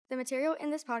The material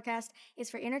in this podcast is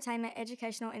for entertainment,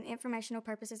 educational, and informational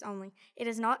purposes only. It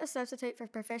is not a substitute for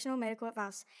professional medical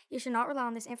advice. You should not rely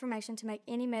on this information to make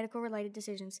any medical-related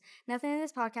decisions. Nothing in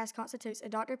this podcast constitutes a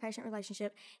doctor-patient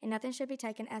relationship, and nothing should be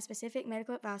taken as specific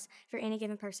medical advice for any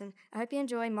given person. I hope you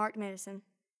enjoy Marked Medicine.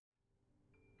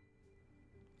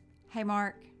 Hey,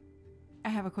 Mark, I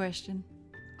have a question.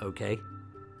 Okay.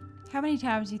 How many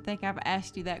times do you think I've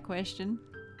asked you that question?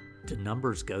 Do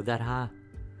numbers go that high?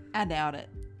 I doubt it.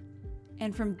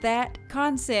 And from that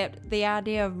concept, the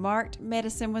idea of Marked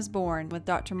Medicine was born with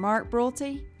Dr. Mark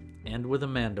Brulte. And with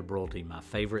Amanda Brulte, my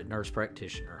favorite nurse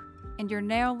practitioner. And you're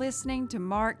now listening to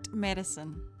Marked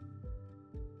Medicine.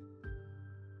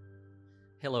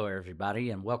 Hello, everybody,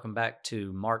 and welcome back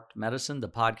to Marked Medicine, the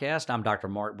podcast. I'm Dr.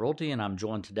 Mark Brulte, and I'm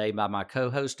joined today by my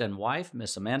co-host and wife,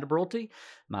 Miss Amanda Brulte,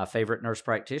 my favorite nurse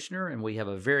practitioner, and we have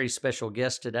a very special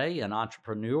guest today, an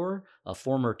entrepreneur, a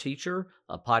former teacher,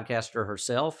 a podcaster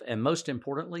herself, and most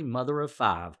importantly, mother of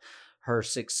 5. Her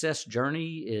success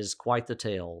journey is quite the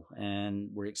tale, and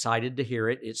we're excited to hear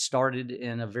it. It started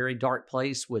in a very dark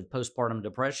place with postpartum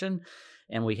depression,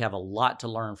 and we have a lot to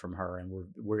learn from her, and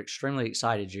we're extremely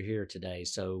excited you're here today.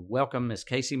 So welcome, Miss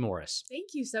Kayse Morris. Thank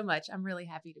you so much. I'm really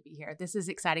happy to be here. This is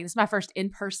exciting. This is my first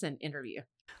in-person interview.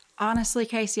 Honestly,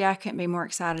 Kayse, I couldn't be more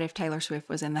excited if Taylor Swift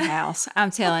was in the house.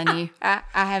 I'm telling you, I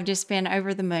have just been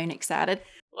over the moon excited.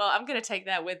 Well, I'm going to take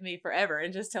that with me forever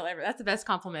and just tell everyone. That's the best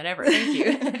compliment ever. Thank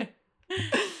you.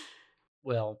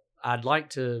 Well, I'd like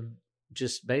to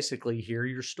just basically hear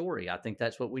your story. I think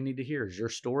that's what we need to hear is your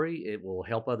story. It will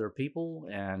help other people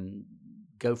and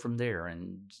go from there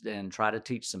and try to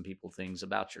teach some people things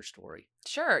about your story.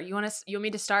 Sure. You want me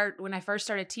to start when I first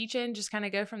started teaching, just kind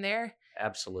of go from there?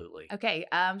 Absolutely. Okay.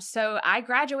 So I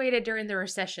graduated during the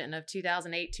recession of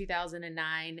 2008,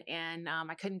 2009, and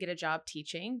I couldn't get a job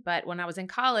teaching. But when I was in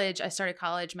college, I started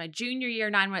college my junior year,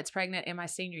 9 months pregnant, and my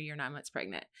senior year, 9 months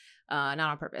pregnant. Not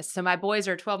on purpose. So my boys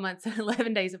are 12 months and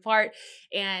 11 days apart.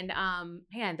 And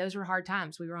man, those were hard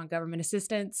times. We were on government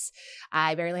assistance.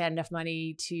 I barely had enough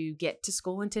money to get to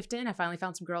school in Tifton. I finally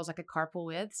found some girls I could carpool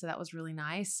with. So that was really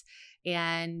nice.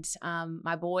 And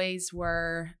my boys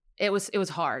were... It was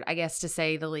hard, I guess, to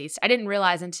say the least. I didn't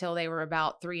realize until they were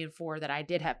about 3 and 4 that I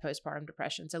did have postpartum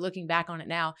depression. So looking back on it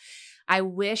now, I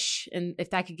wish, and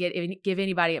if I could give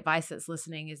anybody advice that's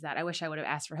listening, is that I wish I would have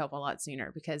asked for help a lot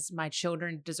sooner because my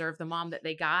children deserve the mom that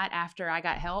they got after I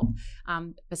got help,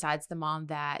 besides the mom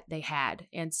that they had.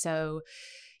 And so,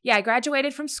 yeah, I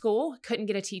graduated from school, couldn't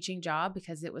get a teaching job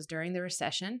because it was during the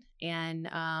recession. And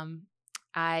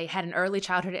I had an early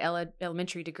childhood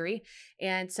elementary degree.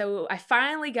 And so I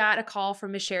finally got a call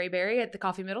from Miss Sherry Berry at the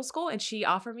Coffee Middle School, and she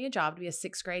offered me a job to be a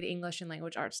 6th grade English and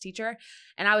language arts teacher.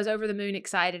 And I was over the moon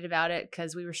excited about it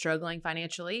because we were struggling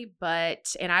financially,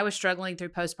 and I was struggling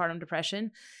through postpartum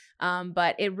depression.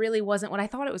 But it really wasn't what I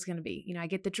thought it was going to be. You know, I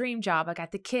get the dream job, I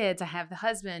got the kids, I have the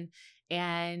husband,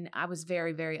 and I was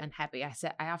very, very unhappy. I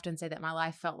often say that my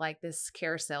life felt like this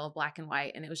carousel of black and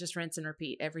white, and it was just rinse and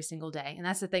repeat every single day. And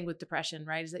that's the thing with depression,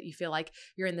 right? Is that you feel like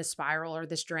you're in this spiral or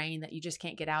this drain that you just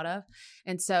can't get out of.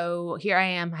 And so here I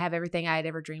am, I have everything I had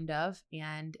ever dreamed of,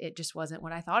 and it just wasn't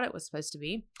what I thought it was supposed to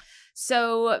be.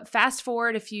 So fast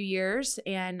forward a few years,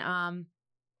 and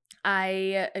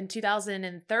in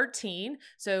 2013,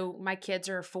 so my kids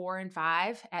are 4 and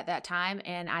 5 at that time.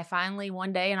 And I finally,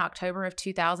 one day in October of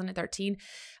 2013,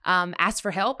 asked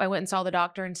for help. I went and saw the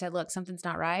doctor and said, look, something's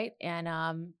not right.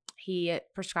 And he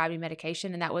prescribed me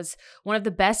medication. And that was one of the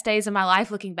best days of my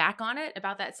life looking back on it.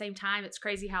 About that same time, it's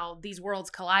crazy how these worlds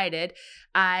collided.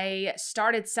 I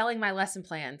started selling my lesson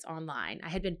plans online. I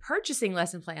had been purchasing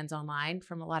lesson plans online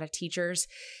from a lot of teachers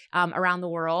around the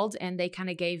world. And they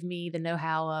kind of gave me the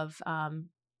know-how of,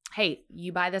 hey,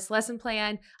 you buy this lesson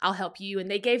plan, I'll help you. And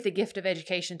they gave the gift of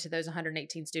education to those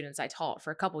 118 students I taught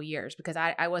for a couple years because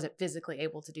I wasn't physically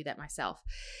able to do that myself.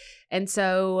 And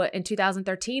so in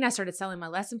 2013, I started selling my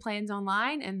lesson plans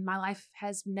online, and my life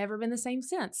has never been the same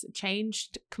since. It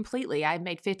changed completely. I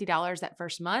made $50 that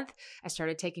first month. I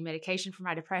started taking medication for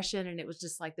my depression, and it was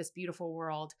just like this beautiful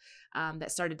world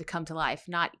that started to come to life.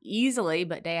 Not easily,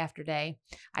 but day after day,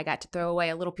 I got to throw away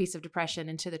a little piece of depression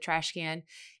into the trash can.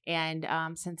 And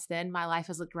since then, my life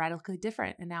has looked radically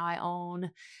different. And now I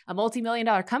own a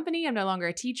multi-million-dollar company. I'm no longer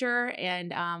a teacher, and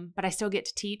but I still get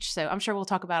to teach. So I'm sure we'll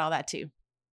talk about all that too.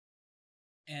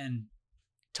 And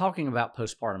talking about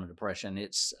postpartum depression,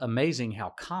 it's amazing how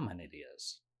common it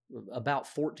is. About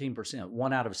 14%,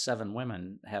 1 out of 7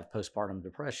 women have postpartum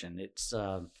depression.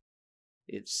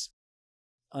 It's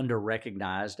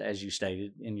under-recognized, as you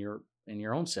stated in your in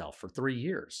your own self for 3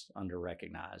 years,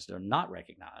 under-recognized or not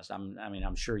recognized.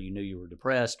 I'm sure you knew you were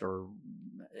depressed, or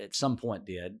at some point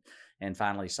did, and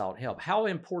finally sought help. How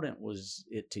important was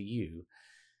it to you,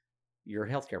 your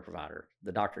healthcare provider,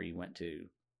 the doctor you went to,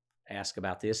 ask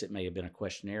about this? It may have been a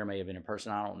questionnaire, may have been in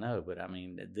person, I don't know. But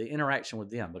the interaction with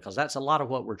them, because that's a lot of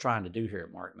what we're trying to do here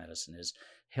at Mark Medicine, is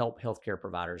help healthcare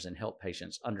providers and help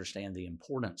patients understand the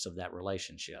importance of that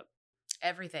relationship.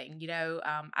 Everything,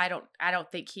 I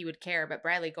don't think he would care, but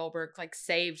Bradley Goldberg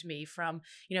saved me from,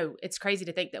 it's crazy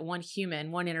to think that one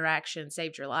interaction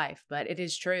saved your life, but it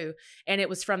is true. And it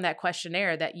was from that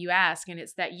questionnaire that you ask, and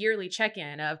it's that yearly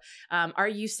check-in of, are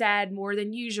you sad more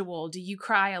than usual? Do you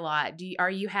cry a lot?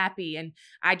 Are you happy? And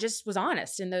I just was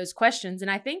honest in those questions. And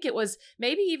I think it was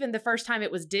maybe even the first time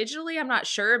it was digitally, I'm not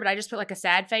sure, but I just put a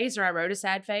sad face, or I wrote a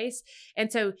sad face.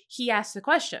 And so he asked the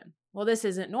question, well, this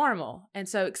isn't normal. And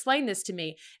so explain this to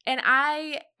me. And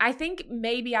I think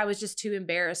maybe I was just too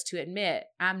embarrassed to admit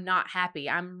I'm not happy.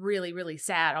 I'm really, really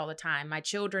sad all the time. My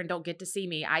children don't get to see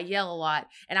me. I yell a lot,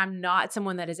 and I'm not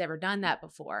someone that has ever done that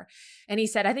before. And he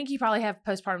said, I think you probably have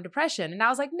postpartum depression. And I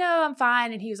was like, no, I'm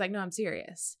fine. And he was like, no, I'm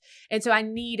serious. And so I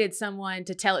needed someone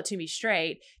to tell it to me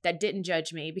straight that didn't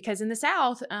judge me, because in the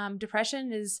South,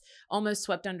 depression is almost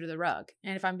swept under the rug.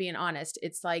 And if I'm being honest,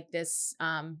 it's like this,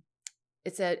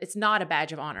 it's not a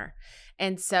badge of honor.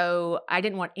 And so I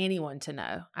didn't want anyone to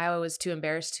know. I was too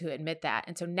embarrassed to admit that.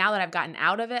 And so now that I've gotten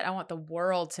out of it, I want the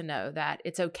world to know that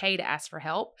it's okay to ask for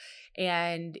help,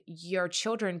 and your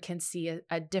children can see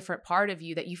a different part of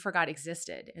you that you forgot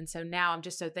existed. And so now I'm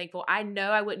just so thankful. I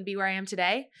know I wouldn't be where I am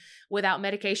today without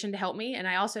medication to help me. And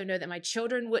I also know that my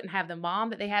children wouldn't have the mom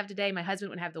that they have today. My husband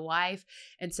wouldn't have the wife.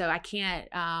 And so I can't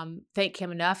thank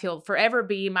him enough. He'll forever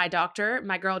be my doctor,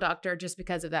 my girl doctor, just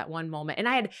because of that one moment. And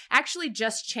I had actually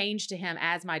just changed to him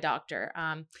as my doctor.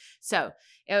 So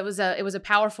it was a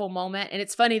powerful moment. And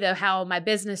it's funny though, how my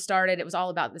business started, it was all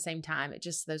about the same time. It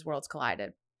just, those worlds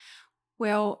collided.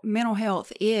 Well, mental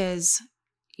health is,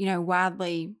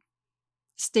 widely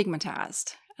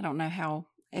stigmatized. I don't know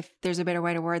if there's a better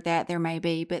way to word that, there may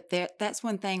be, but that's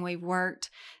one thing we've worked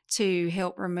to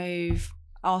help remove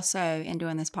also in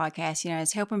doing this podcast.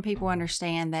 It's helping people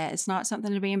understand that it's not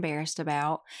something to be embarrassed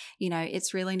about.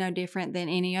 It's really no different than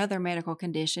any other medical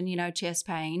condition, chest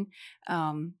pain,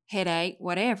 headache,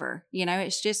 whatever.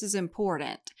 It's just as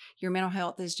important. Your mental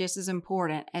health is just as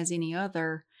important as any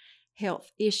other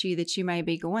health issue that you may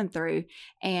be going through.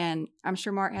 And I'm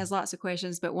sure Mark has lots of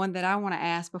questions, but one that I want to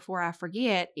ask before I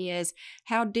forget is,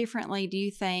 how differently do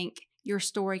you think your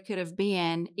story could have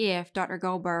been if Dr.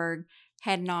 Goldberg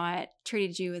had not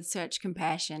treated you with such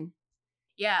compassion?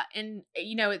 Yeah. And,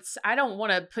 I don't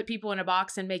want to put people in a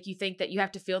box and make you think that you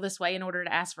have to feel this way in order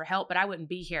to ask for help, but I wouldn't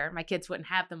be here. My kids wouldn't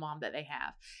have the mom that they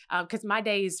have, because my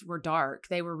days were dark.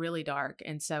 They were really dark.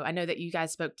 And so I know that you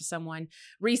guys spoke to someone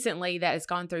recently that has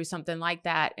gone through something like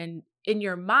that. And in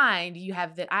your mind, you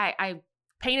have that I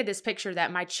painted this picture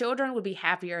that my children would be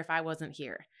happier if I wasn't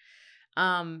here.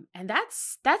 And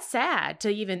that's sad to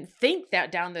even think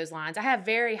that down those lines. I have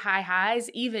very high highs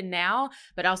even now,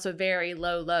 but also very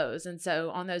low lows. And so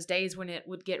on those days when it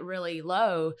would get really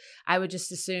low, I would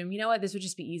just assume, this would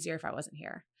just be easier if I wasn't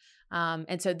here.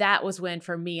 And so that was when,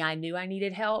 for me, I knew I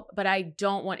needed help, but I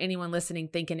don't want anyone listening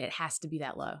thinking it has to be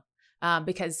that low,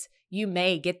 because you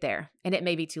may get there and it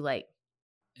may be too late.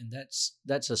 And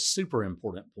that's a super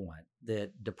important point,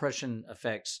 that depression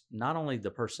affects not only the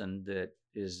person that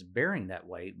is bearing that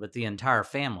weight, but the entire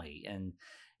family.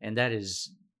 And that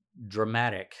is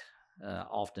dramatic.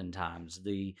 Oftentimes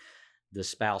the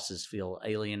spouses feel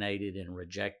alienated and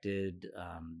rejected.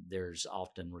 There's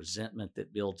often resentment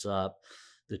that builds up.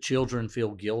 The children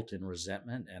feel guilt and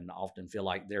resentment and often feel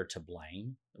like they're to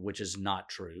blame, which is not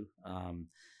true.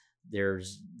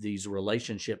 There's these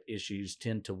relationship issues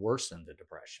tend to worsen the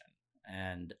depression.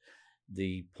 And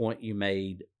the point you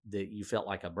made that you felt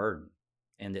like a burden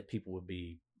and that people would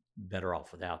be better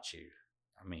off without you.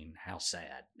 How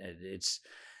sad.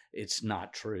 It's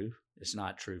not true. It's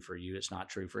not true for you. It's not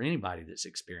true for anybody that's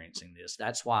experiencing this.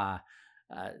 That's why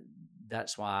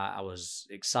I was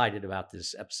excited about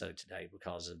this episode today,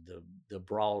 because of the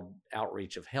broad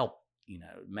outreach of help.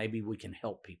 Maybe we can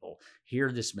help people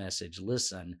hear this message,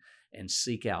 listen, and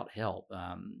seek out help.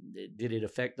 Did it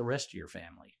affect the rest of your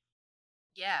family?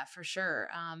 Yeah, for sure.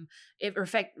 It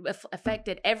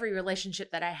affected every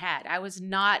relationship that I had. I was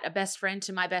not a best friend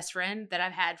to my best friend that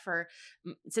I've had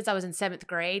since I was in 7th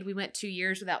grade. We went 2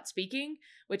 years without speaking,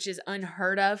 which is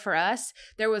unheard of for us.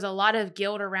 There was a lot of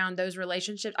guilt around those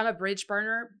relationships. I'm a bridge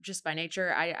burner just by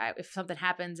nature. If something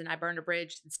happens and I burn a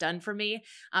bridge, it's done for me.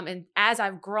 And as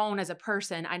I've grown as a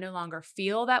person, I no longer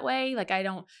feel that way. Like I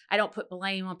don't put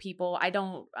blame on people. I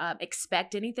don't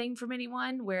expect anything from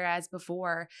anyone. Whereas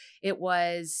before, it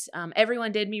was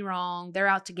everyone did me wrong. They're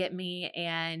out to get me.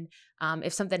 And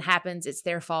if something happens, it's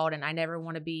their fault. And I never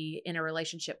want to be in a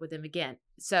relationship with them again.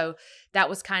 So that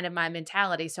was kind of my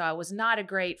mentality. So I was not a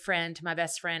great friend to my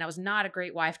best friend. I was not a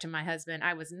great wife to my husband.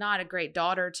 I was not a great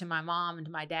daughter to my mom and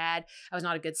to my dad. I was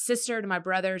not a good sister to my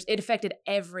brothers. It affected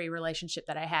every relationship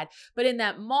that I had. But in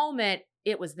that moment,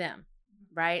 it was them.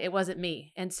 Right? It wasn't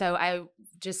me. And so I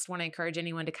just want to encourage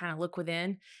anyone to kind of look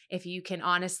within. If you can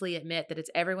honestly admit that it's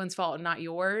everyone's fault and not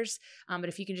yours, but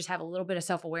if you can just have a little bit of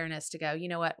self-awareness to go, you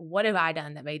know what have I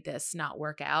done that made this not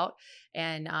work out?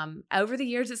 And over the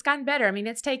years, it's gotten better. I mean,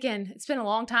 it's been a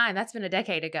long time. That's been a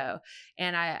decade ago.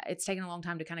 And it's taken a long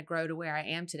time to kind of grow to where I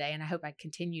am today. And I hope I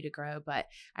continue to grow. But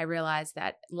I realize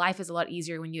that life is a lot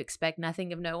easier when you expect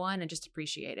nothing of no one and just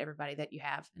appreciate everybody that you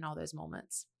have in all those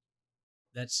moments.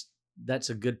 That's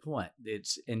a good point.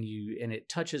 And it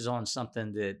touches on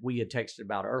something that we had texted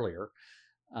about earlier.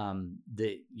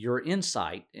 That your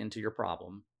insight into your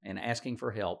problem and asking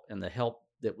for help, and the help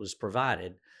that was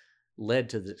provided led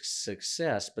to the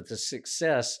success, but the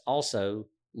success also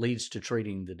leads to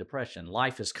treating the depression.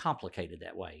 Life is complicated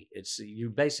that way. You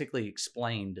basically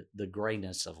explained the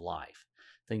grayness of life.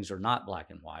 Things are not black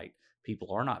and white.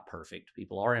 People are not perfect.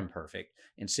 People are imperfect,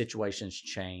 and situations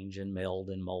change and meld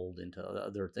and mold into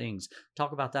other things.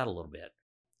 Talk about that a little bit.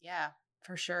 Yeah,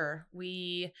 for sure.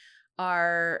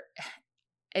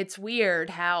 It's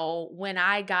weird how when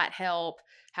I got help,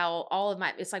 how all of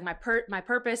it's like my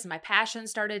purpose and my passion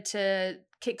started to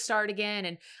kickstart again.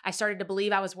 And I started to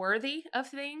believe I was worthy of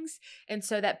things. And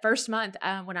so that first month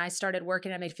when I started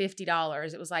working, I made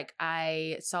 $50. It was like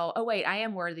I saw, oh, wait, I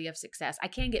am worthy of success. I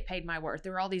can get paid my worth.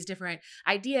 There were all these different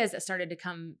ideas that started to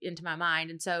come into my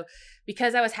mind. And so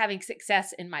because I was having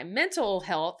success in my mental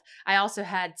health, I also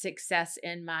had success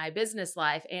in my business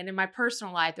life and in my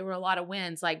personal life. There were a lot of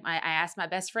wins. Like I asked my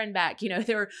best friend back,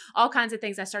 there were all kinds of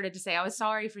things I started to say. I was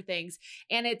sorry for things.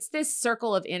 And it's this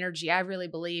circle of energy. I really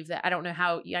believe that. I don't know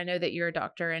how, I know that you're a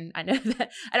doctor, and I know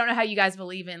that I don't know how you guys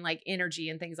believe in like energy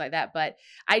and things like that, but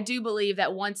I do believe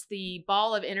that once the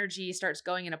ball of energy starts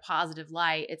going in a positive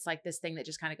light, it's like this thing that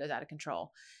just kind of goes out of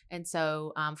control. And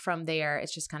so from there,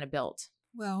 it's just kind of built.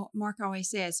 Well, Mark always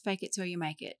says, fake it till you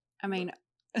make it. I mean,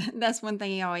 that's one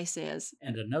thing he always says.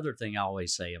 And another thing I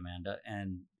always say, Amanda,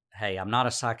 and hey, I'm not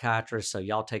a psychiatrist, so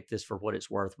y'all take this for what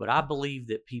it's worth, but I believe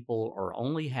that people are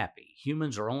only happy,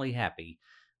 humans are only happy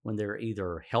when they're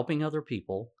either helping other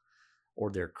people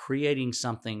or they're creating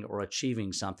something or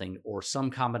achieving something or some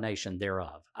combination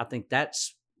thereof. I think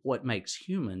that's what makes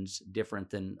humans different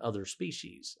than other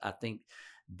species. I think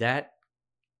that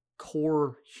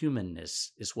core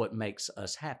humanness is what makes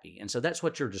us happy. And so that's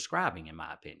what you're describing, in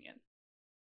my opinion.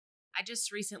 I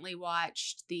just recently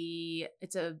watched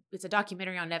it's a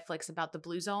documentary on Netflix about the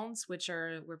blue zones, which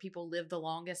are where people live the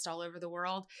longest all over the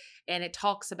world. And it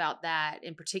talks about that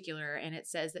in particular. And it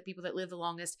says that people that live the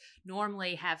longest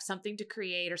normally have something to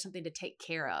create or something to take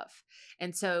care of.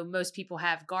 And so most people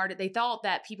have garden. They thought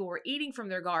that people were eating from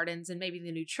their gardens and maybe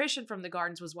the nutrition from the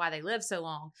gardens was why they live so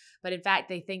long. But in fact,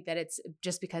 they think that it's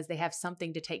just because they have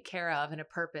something to take care of and a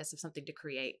purpose of something to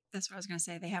create. That's what I was going to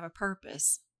say. They have a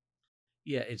purpose.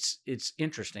 Yeah, it's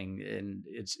interesting, and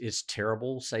it's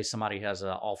terrible. Say somebody has an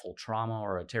awful trauma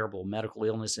or a terrible medical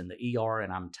illness in the ER,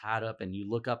 and I'm tied up, and you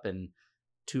look up and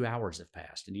 2 hours have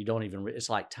passed, and you don't even. It's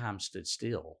like time stood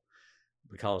still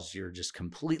because you're just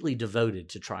completely devoted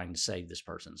to trying to save this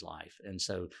person's life. And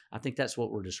so I think that's what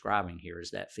we're describing here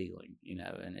is that feeling,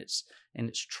 and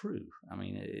it's true. I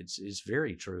mean, it's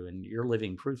very true, and you're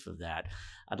living proof of that.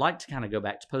 I'd like to kind of go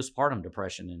back to postpartum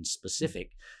depression in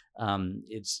specific.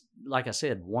 It's like I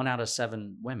said, 1 out of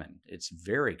 7 women. It's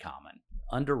very common,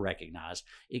 under-recognized.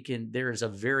 There is a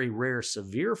very rare,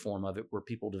 severe form of it where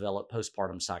people develop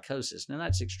postpartum psychosis. Now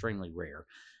that's extremely rare.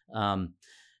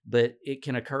 But it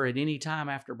can occur at any time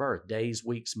after birth, days,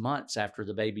 weeks, months after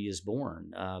the baby is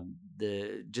born.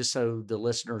 Just so the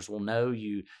listeners will know,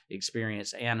 you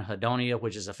experience anhedonia,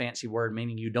 which is a fancy word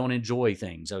meaning you don't enjoy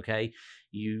things, okay?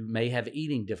 You may have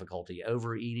eating difficulty,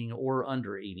 overeating or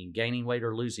undereating, gaining weight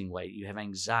or losing weight. You have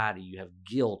anxiety, you have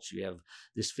guilt, you have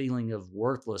this feeling of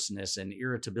worthlessness and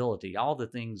irritability, all the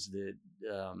things that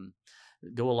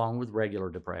go along with regular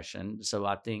depression. So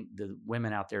I think the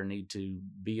women out there need to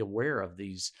be aware of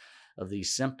these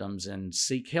symptoms and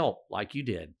seek help like you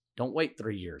did. Don't wait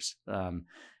 3 years.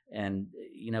 And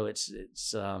it's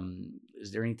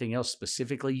is there anything else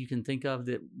specifically you can think of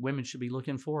that women should be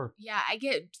looking for? Yeah, I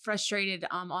get frustrated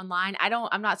online.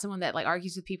 I'm not someone that like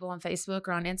argues with people on Facebook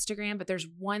or on Instagram, but there's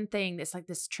one thing that's like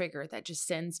this trigger that just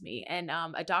sends me. And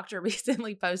a doctor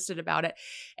recently posted about it,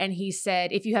 and he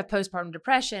said if you have postpartum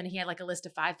depression, he had like a list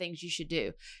of 5 things you should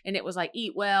do. And it was like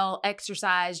eat well,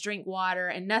 exercise, drink water,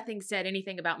 and nothing said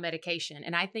anything about medication.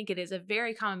 And I think it is a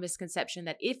very common misconception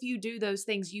that if you do those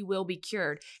things, you will be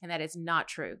cured. And that is not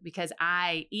true, because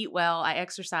I eat well, I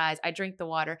exercise, I drink the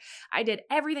water. I did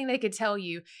everything they could tell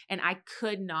you, and I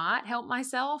could not help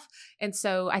myself. And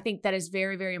so I think that is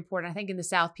very, very important. I think in the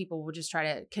South, people will just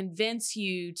try to convince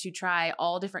you to try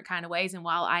all different kind of ways. And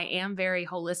while I am very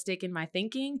holistic in my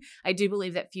thinking, I do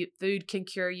believe that food can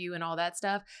cure you and all that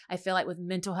stuff. I feel like with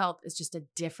mental health, it's just a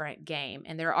different game.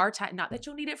 And there are times, not that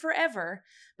you'll need it forever,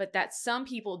 but that some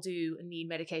people do need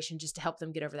medication just to help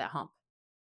them get over that hump.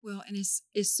 Well, and it's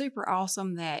super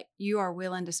awesome that you are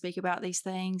willing to speak about these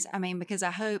things. I mean, because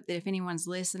I hope that if anyone's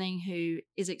listening who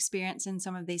is experiencing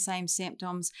some of these same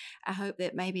symptoms, I hope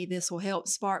that maybe this will help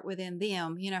spark within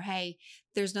them, hey,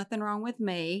 there's nothing wrong with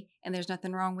me, and there's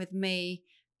nothing wrong with me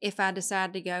if I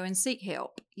decide to go and seek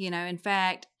help. In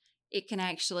fact, it can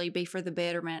actually be for the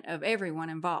betterment of everyone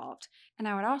involved. And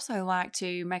I would also like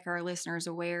to make our listeners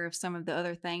aware of some of the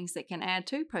other things that can add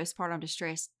to postpartum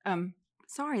distress.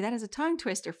 Sorry, that is a tongue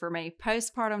twister for me.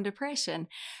 Postpartum depression.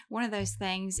 One of those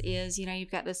things is, you've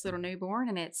got this little newborn,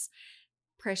 and it's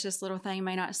precious little thing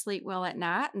may not sleep well at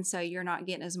night. And so you're not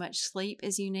getting as much sleep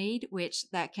as you need, which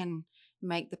that can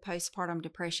make the postpartum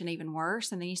depression even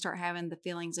worse. And then you start having the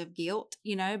feelings of guilt,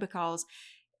 because,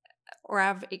 or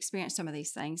I've experienced some of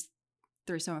these things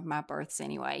through some of my births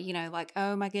anyway, like,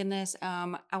 oh my goodness,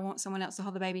 I want someone else to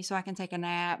hold the baby so I can take a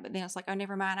nap. But then it's like, oh,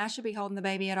 never mind. I should be holding the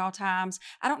baby at all times.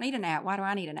 I don't need a nap. Why do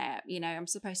I need a nap? I'm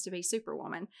supposed to be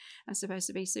superwoman. I'm supposed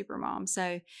to be super mom.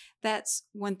 So that's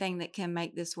one thing that can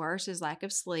make this worse is lack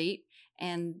of sleep.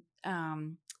 And,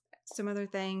 some other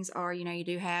things are, you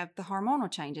do have the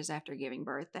hormonal changes after giving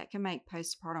birth that can make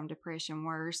postpartum depression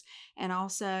worse. And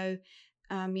also,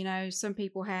 some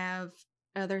people have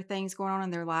other things going on in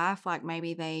their life, like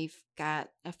maybe they've got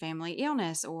a family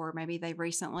illness, or maybe they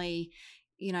recently,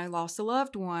 lost a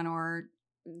loved one, or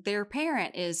their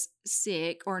parent is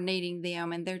sick or needing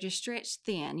them and they're just stretched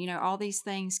thin. All these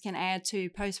things can add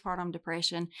to postpartum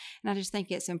depression. And I just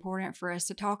think it's important for us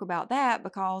to talk about that,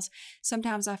 because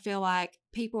sometimes I feel like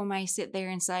people may sit there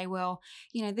and say, well,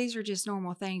 these are just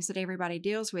normal things that everybody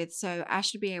deals with, so I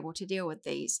should be able to deal with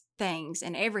these things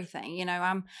and everything.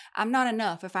 I'm not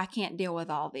enough if I can't deal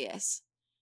with all this.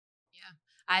 Yeah.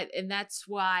 And that's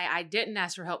why I didn't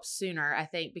ask for help sooner, I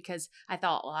think, because I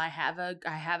thought, well, I have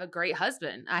a great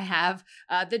husband. I have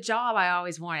the job I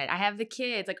always wanted. I have the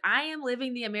kids. Like, I am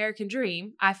living the American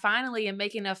dream. I finally am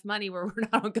making enough money where we're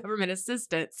not on government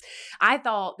assistance. I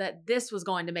thought that this was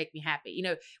going to make me happy.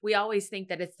 We always think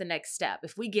that it's the next step.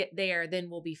 If we get there, then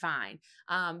we'll be fine.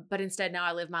 But instead, now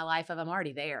I live my life of I'm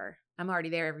already there. I'm already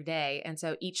there every day. And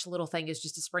so each little thing is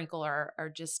just a sprinkle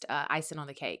or just icing on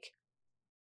the cake.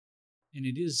 And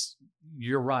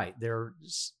you're right. There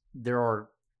are,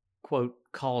 quote,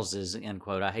 causes, end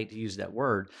quote. I hate to use that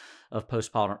word, of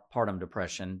postpartum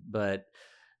depression, but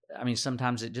I mean,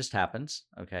 sometimes it just happens.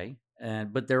 Okay.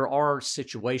 But there are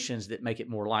situations that make it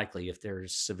more likely. If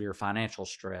there's severe financial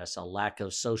stress, a lack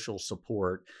of social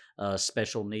support,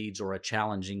 special needs, or a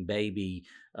challenging baby,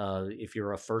 if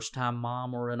you're a first-time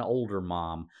mom or an older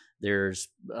mom, there's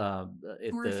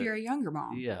if you're a younger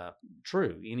mom. Yeah,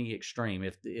 true. Any extreme.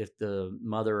 If the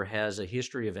mother has a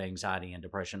history of anxiety and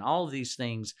depression, all of these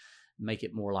things make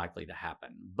it more likely to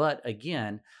happen. But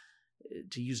again,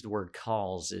 to use the word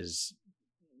cause is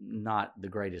not the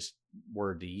greatest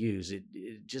word to use. It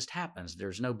just happens.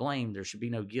 There's no blame. There should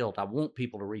be no guilt. I want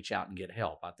people to reach out and get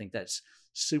help. I think that's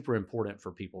super important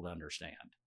for people to understand.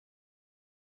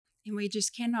 And we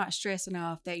just cannot stress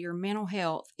enough that your mental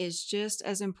health is just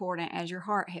as important as your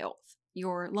heart health,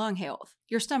 your lung health,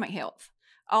 your stomach health,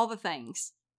 all the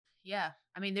things. Yeah.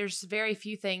 I mean, there's very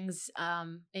few things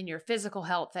in your physical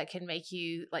health that can make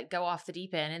you like go off the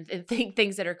deep end and think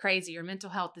things that are crazy. Your mental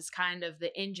health is kind of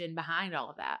the engine behind all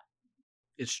of that.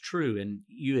 It's true. And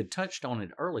you had touched on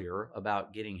it earlier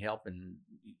about getting help and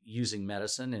using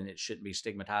medicine, and it shouldn't be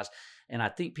stigmatized. And I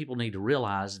think people need to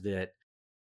realize that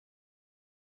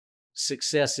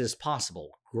success is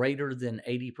possible. Greater than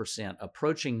 80%,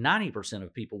 approaching 90%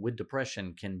 of people with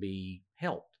depression can be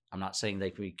helped. I'm not saying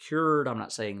they can be cured. I'm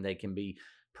not saying they can be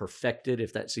perfected,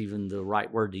 if that's even the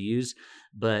right word to use,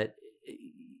 but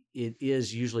it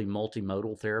is usually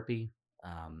multimodal therapy.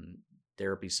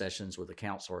 Therapy sessions with a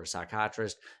counselor or a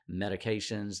psychiatrist,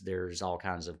 medications. There's all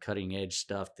kinds of cutting edge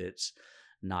stuff that's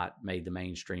not made the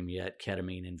mainstream yet,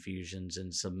 ketamine infusions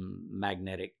and some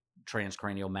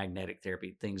transcranial magnetic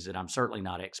therapy, things that I'm certainly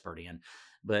not expert in.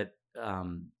 But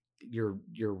you're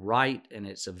right, and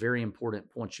it's a very important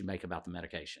point you make about the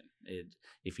medication.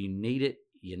 If you need it,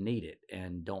 you need it,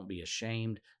 and don't be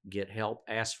ashamed. Get help,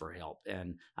 ask for help.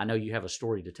 And I know you have a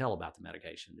story to tell about the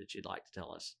medication that you'd like to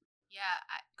tell us. Yeah,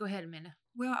 go ahead, Amanda.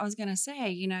 Well, I was going to say,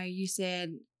 you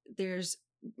said there's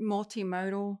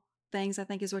multimodal things, I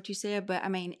think is what you said. But I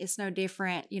mean, it's no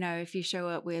different, if you show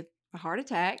up with a heart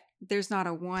attack, there's not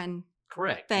a one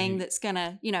correct thing that's going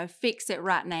to, fix it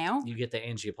right now. You get the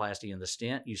angioplasty and the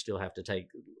stent. You still have to take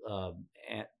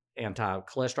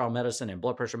anti-cholesterol medicine and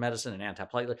blood pressure medicine and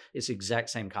antiplatelet. It's the exact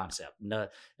same concept. No,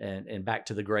 and back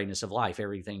to the grayness of life.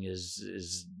 Everything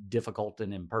is difficult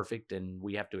and imperfect, and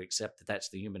we have to accept that that's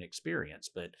the human experience.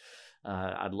 But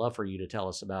I'd love for you to tell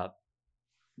us about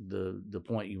the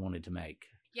point you wanted to make.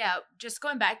 Yeah, just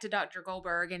going back to Dr.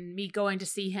 Goldberg and me going to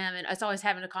see him and us always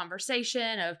having a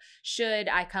conversation of should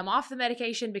I come off the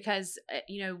medication, because,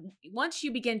 once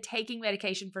you begin taking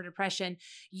medication for depression,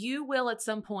 you will at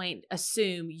some point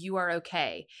assume you are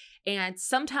okay. And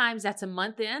sometimes that's a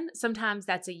month in, sometimes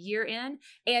that's a year in,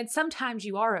 and sometimes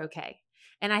you are okay.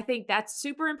 And I think that's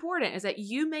super important, is that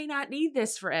you may not need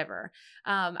this forever.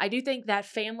 I do think that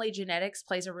family genetics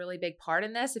plays a really big part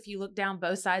in this. If you look down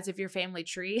both sides of your family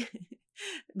tree,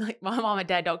 like my mom and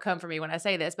dad don't come for me when I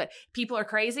say this, but people are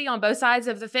crazy on both sides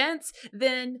of the fence,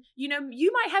 then,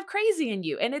 you might have crazy in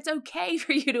you, and it's okay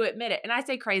for you to admit it. And I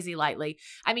say crazy lightly.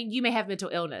 I mean, you may have mental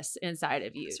illness inside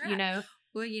of you, That's right.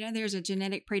 Well, there's a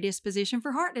genetic predisposition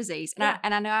for heart disease.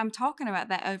 And, I know I'm talking about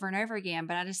that over and over again,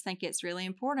 but I just think it's really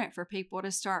important for people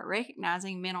to start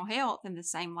recognizing mental health in the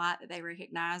same light that they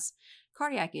recognize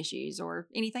cardiac issues or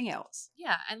anything else.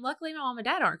 Yeah. And luckily my mom and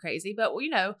dad aren't crazy, but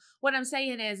what I'm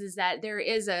saying is that there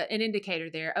is an indicator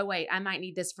there. Oh, wait, I might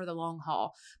need this for the long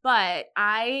haul. But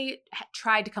I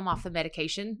tried to come off the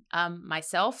medication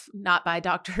myself, not by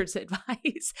doctor's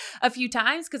advice, a few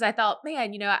times, because I thought,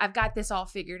 man, I've got this all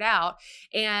figured out.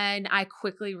 And I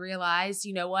quickly realized,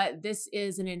 what, this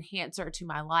is an enhancer to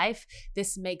my life.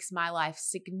 This makes my life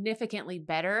significantly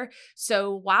better.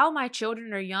 So while my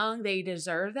children are young, they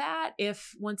deserve that.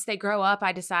 If once they grow up,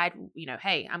 I decide,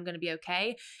 hey, I'm going to be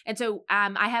okay. And so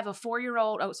I have a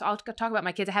 4-year-old. Oh, so I'll talk about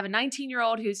my kids. I have a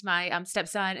 19-year-old who's my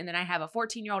stepson. And then I have a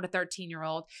 14-year-old, a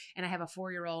 13-year-old, and I have a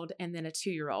 4-year-old and then a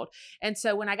 2-year-old. And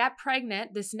so when I got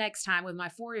pregnant this next time with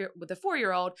the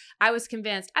 4-year-old, I was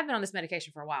convinced I've been on this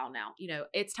medication for a while now.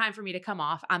 It's time for me to come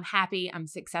off. I'm happy. I'm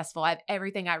successful. I have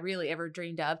everything I really ever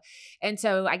dreamed of. And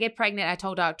so I get pregnant. I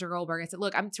told Dr. Goldberg, I said,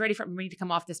 look, it's ready for me to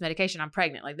come off this medication. I'm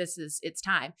pregnant. Like it's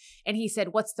time. And he said,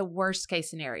 what's the worst case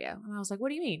scenario? And I was like, what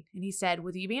do you mean? And he said,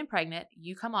 with you being pregnant,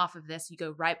 you come off of this, you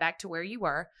go right back to where you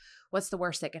were. What's the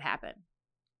worst that could happen?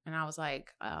 And I was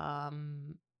like, I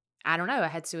don't know. I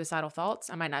had suicidal thoughts.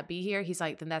 I might not be here. He's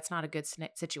like, then that's not a good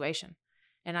situation.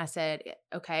 And I said,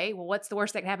 okay, well, what's the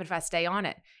worst that could happen if I stay on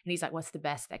it? And he's like, what's the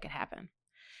best that could happen?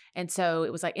 And so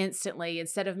it was like instantly,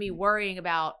 instead of me worrying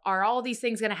about, are all these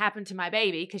things going to happen to my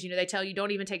baby? Because, they tell you don't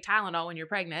even take Tylenol when you're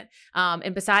pregnant.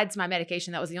 And besides my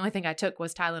medication, that was the only thing I took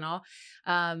was Tylenol.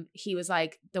 He was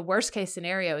like, the worst case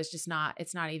scenario is it's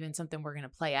not even something we're going to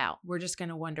play out. We're just going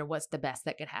to wonder what's the best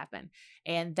that could happen.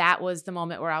 And that was the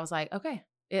moment where I was like, okay.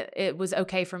 It was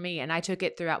okay for me. And I took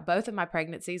it throughout both of my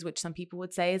pregnancies, which some people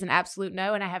would say is an absolute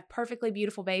no. And I have perfectly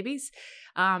beautiful babies.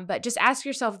 But just ask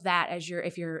yourself that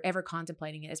if you're ever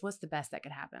contemplating it, is what's the best that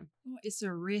could happen? Well, it's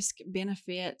a risk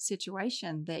benefit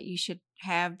situation that you should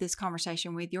have this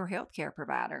conversation with your healthcare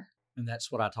provider. And that's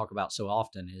what I talk about so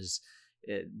often is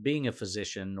being a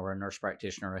physician or a nurse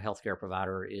practitioner or a healthcare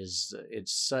provider it's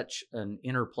such an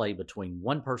interplay between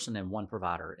one person and one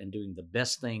provider, and doing the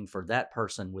best thing for that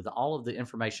person with all of the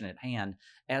information at hand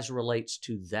as relates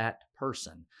to that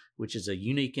person, which is a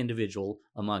unique individual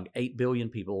among 8 billion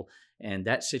people. And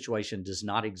that situation does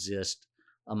not exist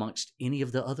amongst any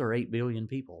of the other 8 billion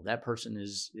people. That person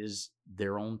is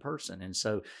their own person. And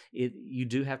so you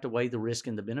do have to weigh the risk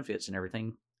and the benefits and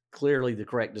everything. Clearly the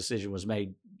correct decision was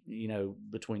made,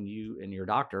 between you and your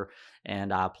doctor,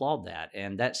 and I applaud that.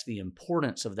 And that's the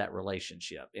importance of that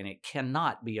relationship, and it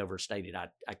cannot be overstated.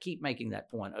 I keep making that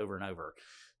point over and over.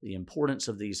 The importance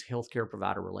of these healthcare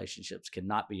provider relationships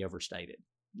cannot be overstated.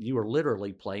 You are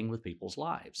literally playing with people's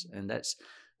lives, and it's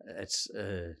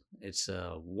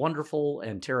a wonderful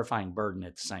and terrifying burden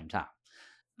at the same time.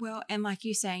 Well, and like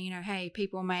you say, hey,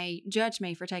 people may judge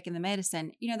me for taking the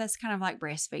medicine. That's kind of like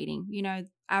breastfeeding.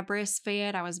 I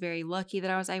breastfed. I was very lucky that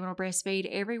I was able to breastfeed.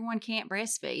 Everyone can't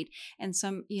breastfeed. And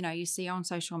some, you see on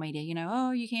social media,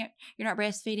 oh, you're not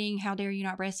breastfeeding. How dare you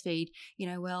not breastfeed?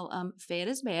 Fed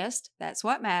is best. That's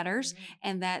what matters. Mm-hmm.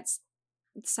 And that's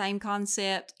the same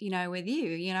concept, with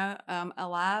you,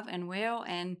 alive and well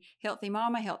and healthy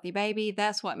mama, healthy baby.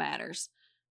 That's what matters.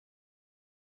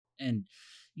 And,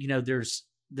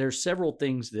 there's several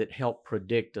things that help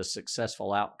predict a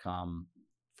successful outcome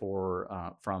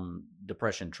from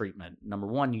depression treatment. Number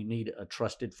one, you need a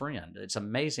trusted friend. It's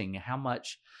amazing how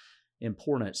much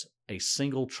importance a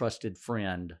single trusted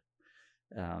friend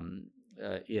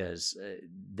is.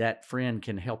 That friend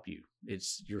can help you.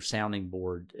 It's your sounding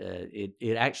board.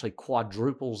 It actually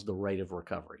quadruples the rate of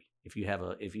recovery if you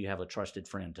have a trusted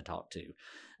friend to talk to.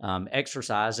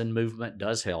 Exercise and movement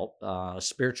does help.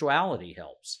 Spirituality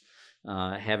helps.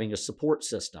 Having a support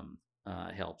system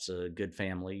helps. A good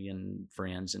family and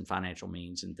friends and financial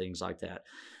means and things like that.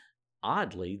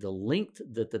 Oddly, the length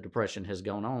that the depression has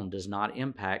gone on does not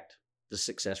impact the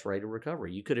success rate of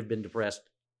recovery. You could have been depressed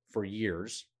for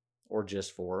years or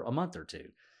just for a month or two.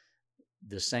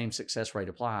 The same success rate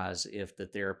applies if the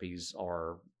therapies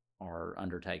are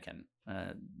undertaken.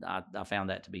 I found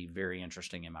that to be very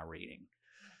interesting in my reading.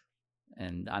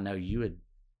 And I know you had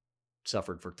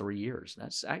suffered for 3 years.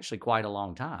 That's actually quite a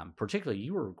long time. Particularly,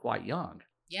 you were quite young.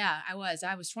 Yeah, I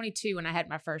was 22 when I had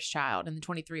my first child and then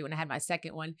 23 when I had my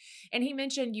second one. And he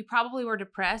mentioned you probably were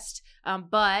depressed,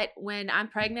 but when I'm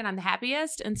pregnant, I'm the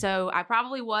happiest. And so I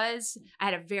probably was. I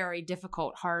had a very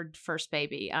difficult, hard first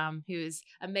baby who is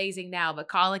amazing now, but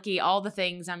colicky, all the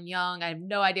things. I'm young. I have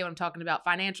no idea what I'm talking about.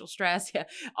 Financial stress.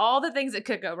 All the things that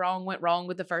could go wrong went wrong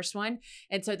with the first one.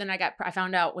 And so then I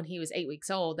found out when he was 8 weeks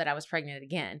old that I was pregnant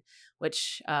again,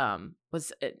 which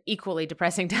was an equally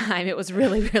depressing time. It was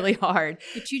really, really hard.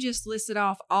 But you just listed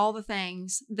off all the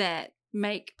things that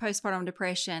make postpartum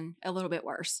depression a little bit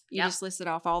worse. You just listed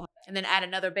off all the and then add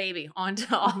another baby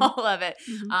onto all of it.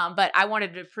 Mm-hmm. But I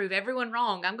wanted to prove everyone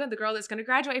wrong. I'm the girl that's going to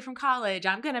graduate from college.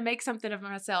 I'm going to make something of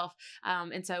myself.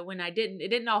 And so when it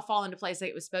didn't all fall into place like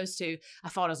it was supposed to. I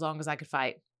fought as long as I could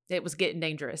fight. It was getting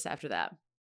dangerous after that.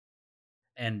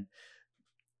 And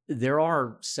there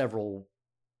are several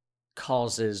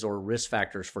causes or risk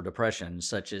factors for depression,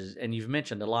 such as, and you've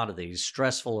mentioned a lot of these,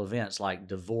 stressful events like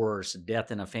divorce,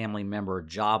 death in a family member,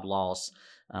 job loss.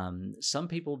 Some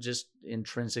people just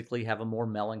intrinsically have a more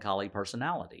melancholy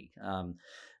personality.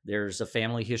 There's a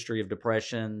family history of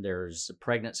depression. There's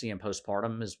pregnancy and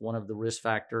postpartum is one of the risk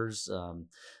factors.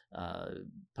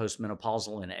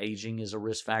 Postmenopausal and aging is a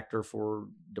risk factor for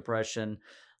depression.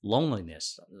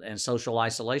 Loneliness and social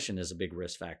isolation is a big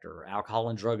risk factor. Alcohol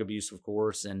and drug abuse, of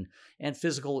course, and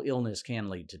physical illness can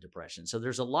lead to depression. So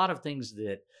there's a lot of things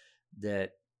that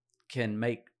can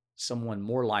make someone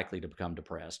more likely to become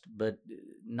depressed, but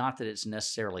not that it's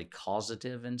necessarily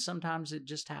causative. And sometimes it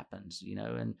just happens,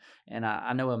 And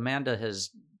I know Amanda has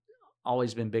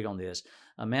always been big on this.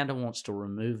 Amanda wants to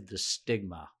remove the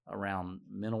stigma around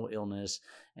mental illness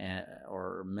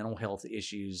or mental health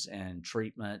issues and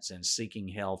treatments and seeking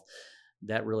health.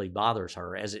 That really bothers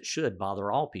her, as it should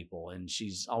bother all people. And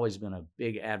she's always been a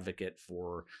big advocate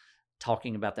for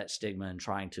talking about that stigma and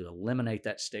trying to eliminate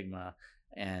that stigma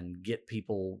and get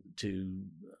people to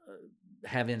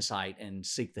have insight and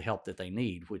seek the help that they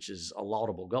need, which is a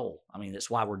laudable goal. I mean, that's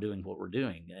why we're doing what we're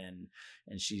doing.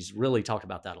 And she's really talked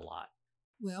about that a lot.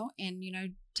 Well, and,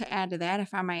 to add to that,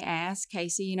 if I may ask,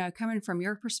 Kayse, coming from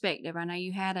your perspective, I know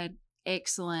you had an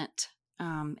excellent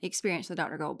experience with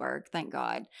Dr. Goldberg, thank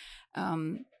God.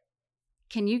 Can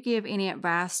you give any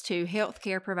advice to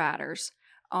healthcare providers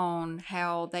on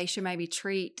how they should maybe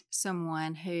treat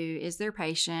someone who is their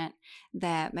patient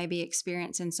that may be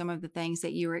experiencing some of the things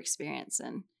that you were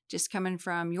experiencing? Just coming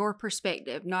from your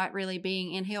perspective, not really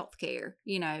being in healthcare,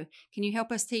 can you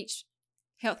help us teach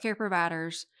healthcare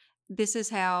providers this is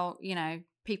how,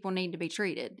 people need to be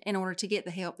treated in order to get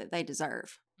the help that they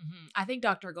deserve? Mm-hmm. I think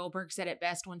Dr. Goldberg said it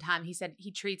best one time. He said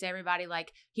he treats everybody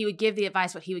like he would give the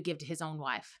advice what he would give to his own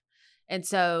wife. And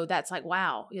so that's like,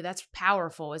 wow, that's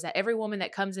powerful, is that every woman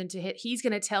that comes into it, he's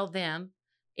going to tell them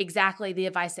exactly the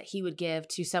advice that he would give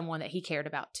to someone that he cared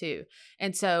about too.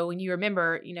 And so when you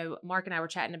remember, Mark and I were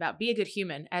chatting about be a good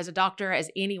human. As a doctor, as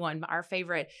anyone, our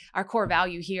core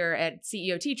value here at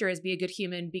CEO Teacher is be a good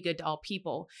human, be good to all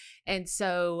people. And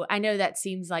so I know that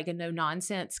seems like a no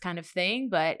nonsense kind of thing,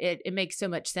 but it makes so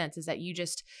much sense, is that you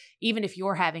just, even if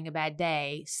you're having a bad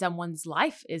day, someone's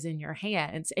life is in your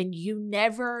hands and you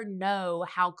never know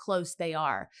how close they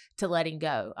are to letting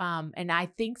go. And I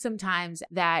think sometimes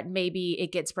that maybe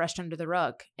it gets gets brushed under the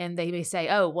rug, and they may say,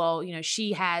 oh, well,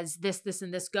 she has this,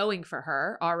 and this going for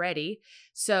her already.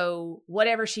 So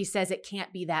whatever she says, it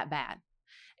can't be that bad.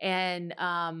 And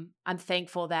I'm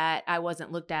thankful that I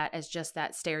wasn't looked at as just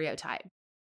that stereotype.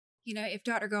 If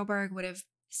Dr. Goldberg would have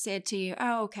said to you,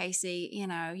 oh, Kayse,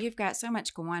 you've got so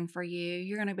much going for you,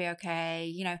 you're going to be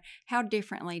okay. How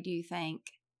differently do you think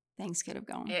things could have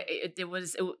gone? It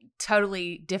was a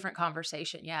totally different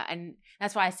conversation. Yeah. And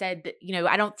that's why I said that,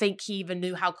 I don't think he even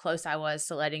knew how close I was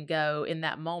to letting go in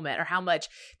that moment, or how much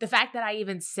the fact that I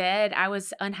even said I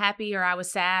was unhappy or I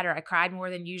was sad or I cried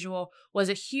more than usual was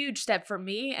a huge step for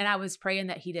me. And I was praying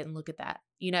that he didn't look at that.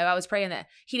 I was praying that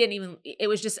he didn't even, it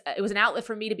was an outlet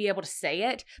for me to be able to say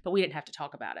it, but we didn't have to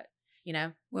talk about it.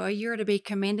 Well, you're to be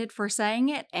commended for saying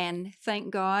it, and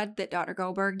thank God that Dr.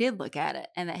 Goldberg did look at it,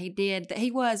 and that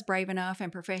he was brave enough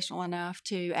and professional enough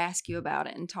to ask you about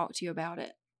it and talk to you about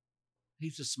it.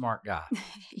 He's a smart guy.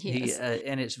 Yes.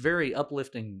 And it's very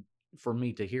uplifting for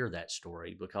me to hear that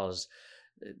story, because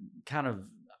kind of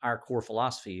our core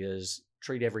philosophy is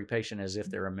treat every patient as if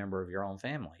they're a member of your own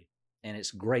family. And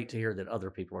it's great to hear that other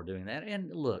people are doing that.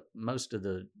 And look, most of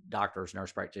the doctors,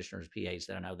 nurse practitioners, PAs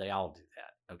that I know, they all do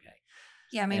that. Okay.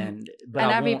 Yeah, I mean,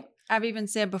 I've even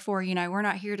said before, we're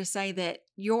not here to say that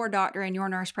your doctor and your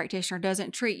nurse practitioner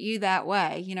doesn't treat you that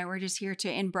way. We're just here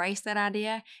to embrace that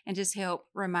idea and just help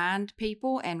remind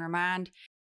people and remind,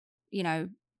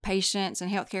 patients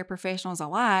and healthcare professionals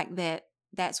alike that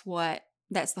that's the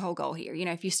whole goal here.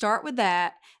 If you start with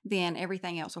that, then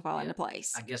everything else will fall into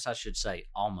place. I guess I should say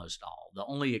almost all. The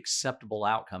only acceptable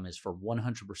outcome is for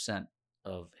 100%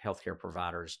 of healthcare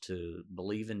providers to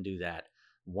believe and do that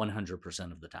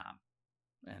 100% of the time.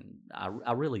 And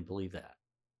I really believe that.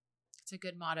 It's a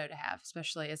good motto to have,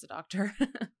 especially as a doctor.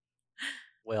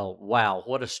 Well, wow,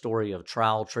 what a story of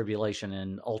trial, tribulation,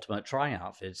 and ultimate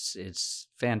triumph. It's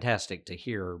fantastic to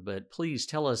hear, but please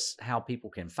tell us how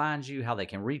people can find you, how they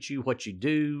can reach you, what you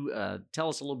do. Tell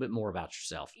us a little bit more about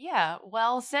yourself. Yeah,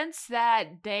 well, since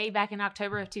that day back in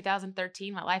October of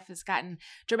 2013, my life has gotten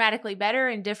dramatically better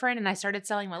and different, and I started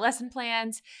selling my lesson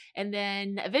plans, and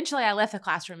then eventually I left the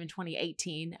classroom in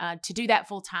 2018 to do that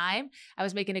full time. I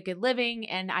was making a good living,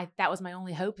 and that was my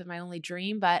only hope and my only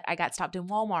dream, but I got stopped in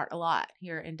Walmart a lot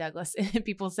here in Douglas, and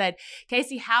people said,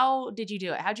 Kayse, how did you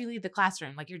do it? How'd you leave the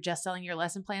classroom? Like, you're just selling your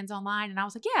lesson plans online? And I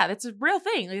was like, yeah, that's a real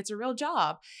thing. Like, it's a real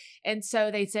job. And so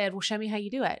they said, well, show me how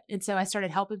you do it. And so I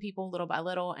started helping people little by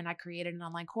little, and I created an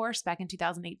online course back in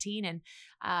 2018. And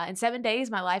in 7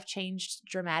 days, my life changed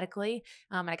dramatically.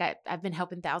 I've been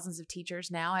helping thousands of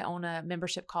teachers now. I own a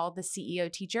membership called the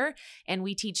CEO Teacher, and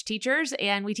we teach teachers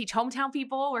and we teach hometown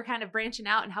people. We're kind of branching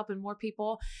out and helping more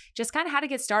people just kind of how to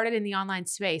get started in the online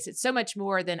space. It's so much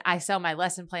more than I sell my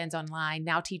lesson plans online.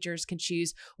 Now teachers can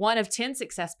choose one of 10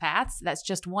 success paths. That's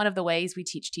just one of the ways we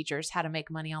teach teachers how to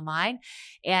make money online.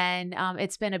 And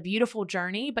it's been a beautiful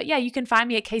journey. But yeah, you can find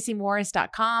me at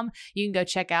KayseMorris.com. You can go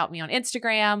check out me on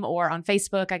Instagram or on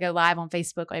Facebook. I go live on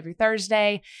Facebook every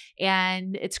Thursday.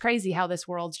 And it's crazy how this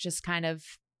world's just kind of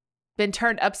been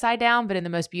turned upside down, but in the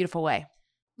most beautiful way.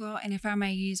 Well, and if I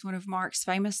may use one of Mark's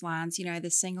famous lines, the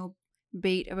single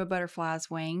beat of a butterfly's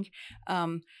wing,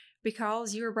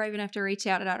 because you were brave enough to reach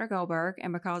out to Dr. Goldberg,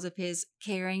 and because of his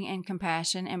caring and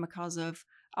compassion, and because of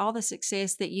all the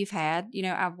success that you've had,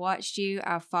 I've watched you,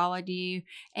 I've followed you,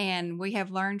 and we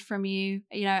have learned from you.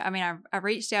 I've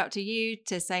reached out to you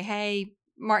to say, hey,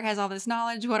 Mark has all this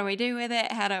knowledge. What do we do with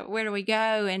it? Where do we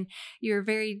go? And you're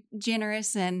very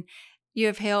generous, and you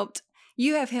have helped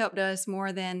us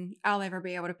more than I'll ever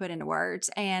be able to put into words.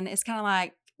 And it's kind of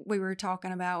like we were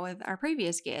talking about with our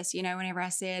previous guest, whenever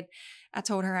I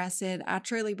told her, I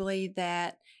truly believe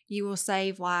that you will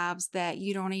save lives that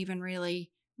you don't even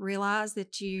really realize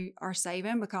that you are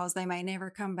saving, because they may never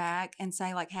come back and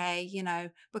say like, hey,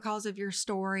 because of your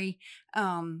story,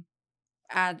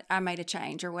 I made a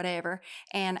change or whatever.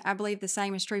 And I believe the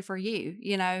same is true for you,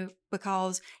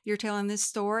 because you're telling this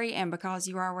story, and because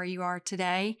you are where you are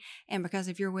today, and because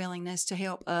of your willingness to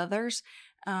help others.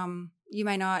 You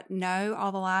may not know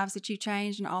all the lives that you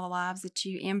changed and all the lives that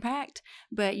you impact,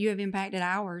 but you have impacted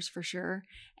ours for sure.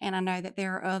 And I know that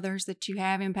there are others that you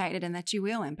have impacted and that you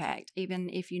will impact, even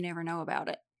if you never know about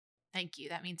it. Thank you.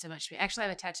 That means so much to me. Actually, I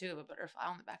have a tattoo of a butterfly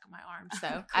on the back of my arm. So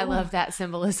Cool. I love that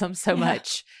symbolism so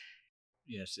much.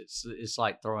 Yes, it's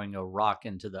like throwing a rock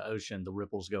into the ocean. The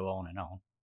ripples go on and on.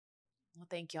 Well,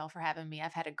 thank you all for having me.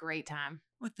 I've had a great time.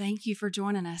 Well, thank you for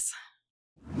joining us.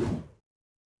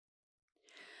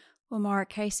 Well,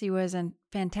 Mark, Kayse was a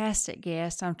fantastic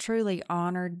guest. I'm truly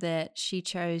honored that she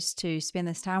chose to spend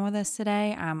this time with us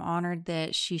today. I'm honored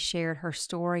that she shared her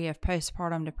story of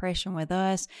postpartum depression with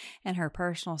us and her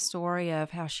personal story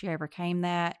of how she overcame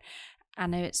that. I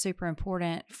know it's super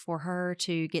important for her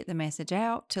to get the message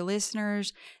out to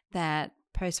listeners that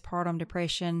postpartum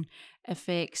depression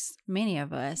affects many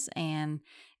of us. And,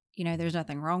 there's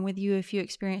nothing wrong with you if you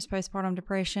experience postpartum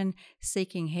depression.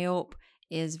 Seeking help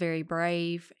is very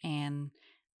brave and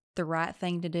the right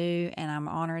thing to do. And I'm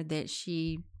honored that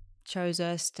she chose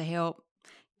us to help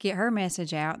get her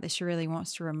message out, that she really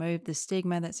wants to remove the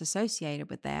stigma that's associated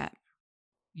with that.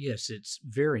 Yes, it's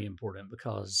very important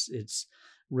because it's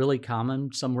really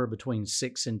common. Somewhere between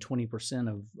 6 and 20%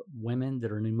 of women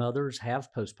that are new mothers have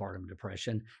postpartum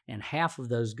depression, and half of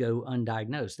those go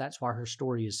undiagnosed. That's why her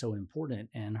story is so important,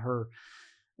 and her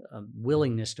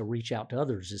willingness to reach out to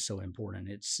others is so important.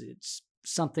 It's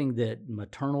something that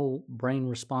maternal brain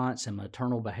response and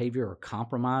maternal behavior are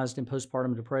compromised in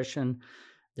postpartum depression.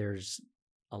 There's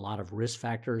a lot of risk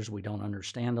factors. We don't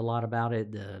understand a lot about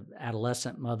it. The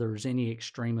adolescent mothers, any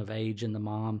extreme of age in the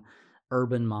mom,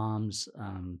 urban moms,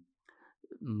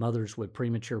 mothers with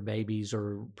premature babies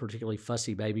or particularly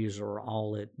fussy babies are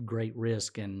all at great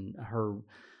risk. And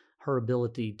her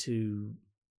ability to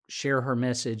share her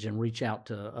message and reach out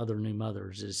to other new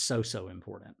mothers is so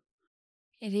important.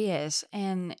 It is.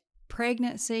 And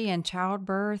pregnancy and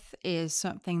childbirth is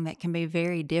something that can be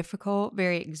very difficult,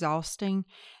 very exhausting.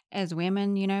 As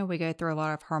women, we go through a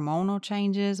lot of hormonal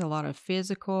changes, a lot of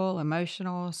physical,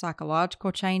 emotional,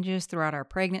 psychological changes throughout our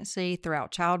pregnancy, throughout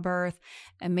childbirth,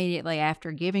 immediately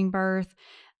after giving birth.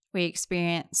 We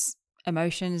experience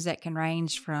emotions that can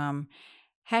range from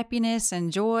happiness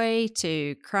and joy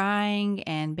to crying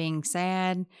and being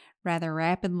sad rather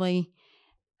rapidly.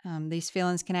 These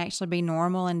feelings can actually be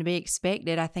normal and to be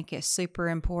expected. I think it's super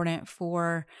important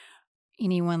for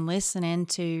anyone listening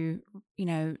to,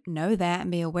 know that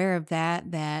and be aware of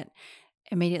that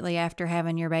immediately after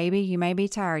having your baby, you may be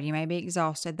tired, you may be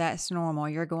exhausted. That's normal.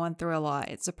 You're going through a lot.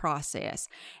 It's a process.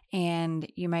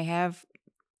 And you may have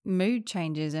mood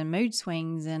changes and mood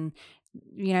swings, and,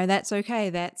 that's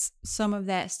okay. Some of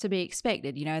that's to be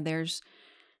expected. There's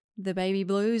the baby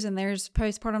blues and there's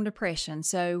postpartum depression.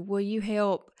 So will you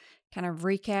help kind of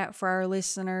recap for our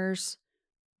listeners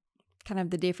kind of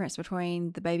the difference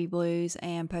between the baby blues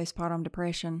and postpartum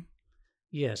depression?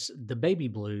 Yes, the baby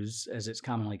blues, as it's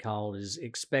commonly called, is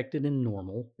expected and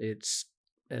normal. It's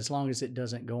as long as it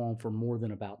doesn't go on for more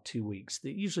than about 2 weeks.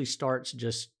 It usually starts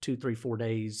just 2, 3, 4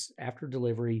 days after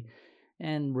delivery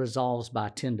and resolves by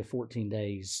 10 to 14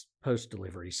 days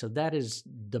post-delivery. So that is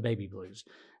the baby blues.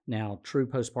 Now, true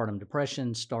postpartum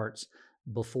depression starts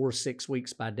before 6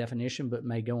 weeks by definition, but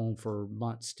may go on for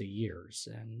months to years.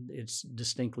 And it's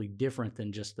distinctly different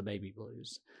than just the baby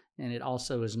blues. And it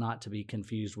also is not to be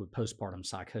confused with postpartum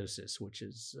psychosis, which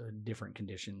is a different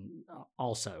condition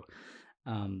also.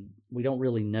 We don't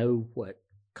really know what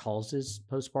causes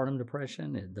postpartum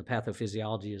depression. The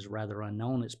pathophysiology is rather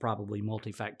unknown. It's probably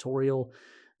multifactorial.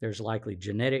 There's likely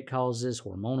genetic causes,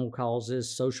 hormonal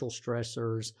causes, social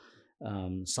stressors,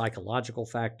 psychological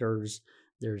factors.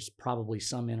 There's probably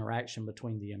some interaction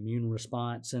between the immune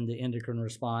response and the endocrine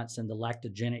response and the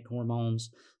lactogenic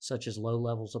hormones, such as low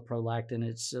levels of prolactin.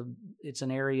 It's an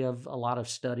area of a lot of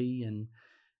study,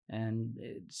 and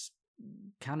it's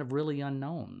kind of really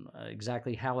unknown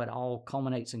exactly how it all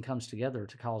culminates and comes together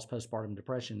to cause postpartum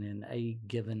depression in a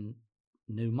given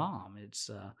new mom.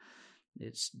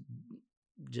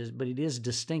 But it is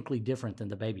distinctly different than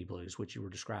the baby blues, which you were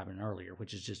describing earlier,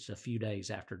 which is just a few days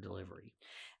after delivery.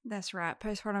 That's right.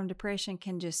 Postpartum depression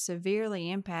can just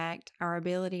severely impact our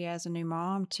ability as a new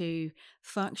mom to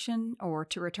function or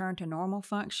to return to normal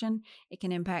function. It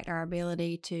can impact our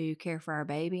ability to care for our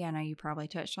baby. I know you probably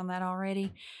touched on that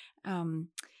already.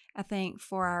 I think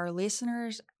for our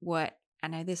listeners, we've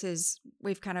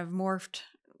kind of morphed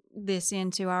this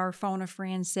into our Phone a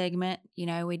Friend segment.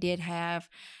 We did have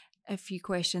a few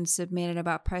questions submitted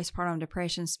about postpartum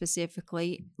depression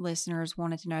specifically. Listeners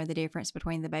wanted to know the difference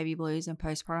between the baby blues and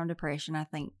postpartum depression. I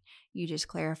think you just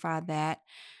clarified that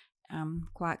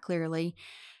quite clearly.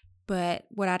 But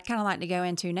what I'd kind of like to go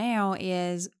into now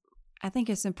is I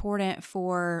think it's important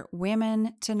for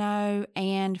women to know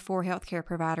and for healthcare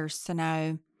providers to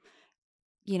know,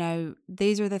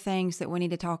 these are the things that we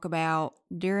need to talk about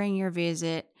during your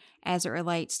visit as it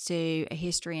relates to a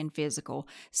history and physical.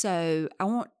 So I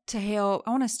want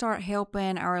to start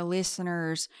helping our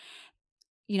listeners,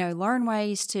 learn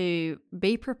ways to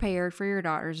be prepared for your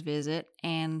doctor's visit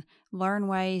and learn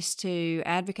ways to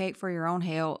advocate for your own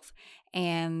health.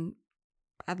 And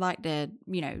I'd like to,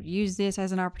 use this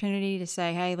as an opportunity to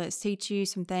say, hey, let's teach you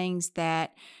some things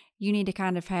that you need to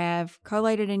kind of have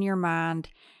collated in your mind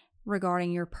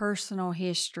regarding your personal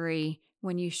history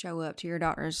when you show up to your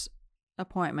doctor's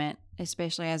appointment,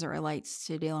 especially as it relates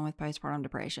to dealing with postpartum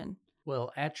depression.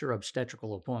 Well, at your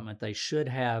obstetrical appointment, they should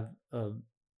have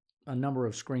a number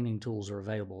of screening tools are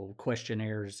available,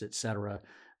 questionnaires, et cetera,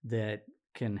 that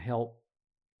can help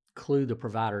clue the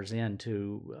providers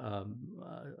into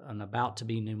an about to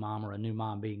be new mom or a new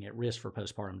mom being at risk for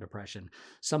postpartum depression.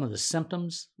 Some of the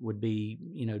symptoms would be,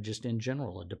 just in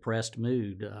general, a depressed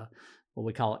mood, what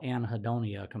we call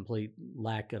anhedonia, a complete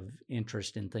lack of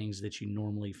interest in things that you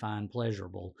normally find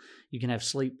pleasurable. You can have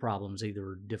sleep problems,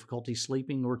 either difficulty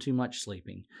sleeping or too much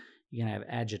sleeping. You can have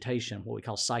agitation, what we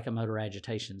call psychomotor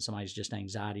agitation. Somebody's just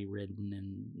anxiety ridden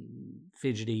and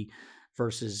fidgety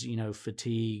versus,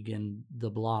 fatigue and the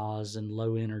blahs and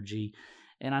low energy.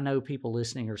 And I know people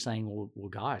listening are saying, well,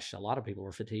 gosh, a lot of people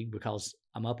are fatigued because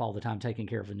I'm up all the time taking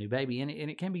care of a new baby. And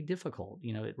it can be difficult.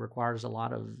 It requires a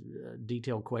lot of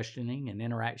detailed questioning and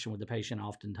interaction with the patient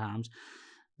oftentimes.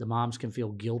 The moms can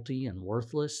feel guilty and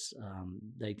worthless.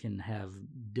 They can have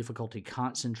difficulty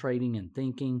concentrating and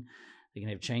thinking. They can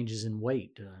have changes in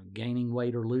weight, gaining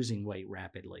weight or losing weight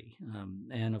rapidly.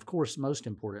 And of course, most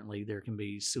importantly, there can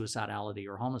be suicidality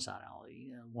or homicidality,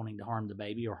 wanting to harm the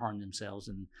baby or harm themselves.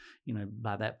 And,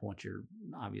 by that point, you're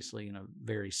obviously in a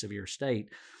very severe state.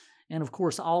 And of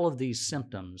course, all of these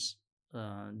symptoms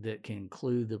that can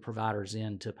clue the providers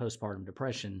into postpartum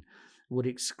depression would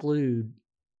exclude,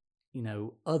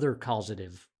 other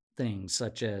causative things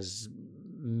such as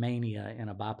mania in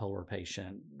a bipolar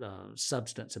patient,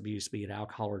 substance abuse, be it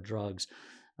alcohol or drugs,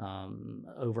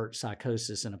 overt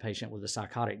psychosis in a patient with a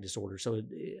psychotic disorder. So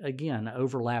again,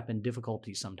 overlap and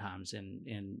difficulty sometimes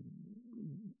in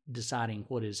deciding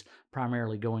what is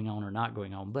primarily going on or not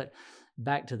going on. But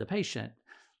back to the patient,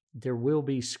 there will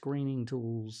be screening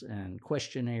tools and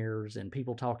questionnaires and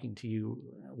people talking to you,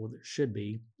 well, there should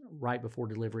be, right before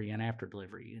delivery and after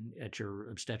delivery and at your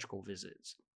obstetrical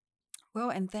visits. Well,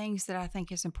 and things that I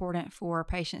think is important for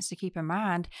patients to keep in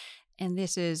mind, and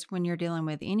this is when you're dealing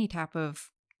with any type of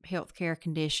healthcare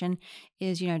condition,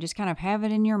 is, just kind of have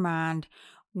it in your mind.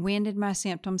 When did my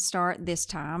symptoms start this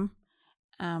time?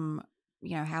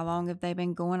 How long have they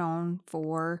been going on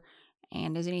for?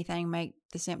 And does anything make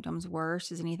the symptoms worse?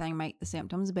 Does anything make the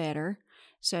symptoms better?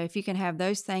 So if you can have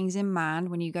those things in mind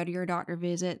when you go to your doctor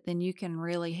visit, then you can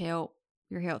really help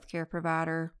your healthcare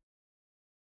provider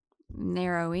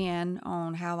narrow in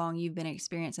on how long you've been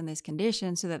experiencing this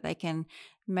condition so that they can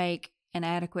make an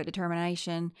adequate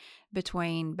determination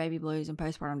between baby blues and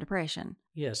postpartum depression.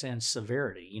 Yes, and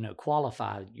severity.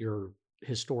 Qualify your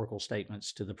historical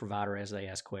statements to the provider as they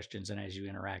ask questions and as you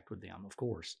interact with them, of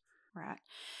course. Right.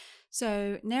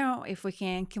 So now, if we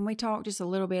can we talk just a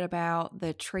little bit about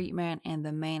the treatment and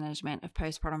the management of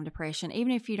postpartum depression,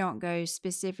 even if you don't go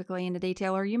specifically into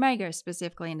detail, or you may go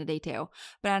specifically into detail.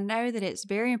 But I know that it's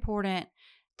very important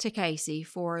to Kayse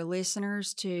for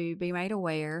listeners to be made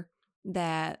aware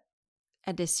that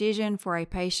a decision for a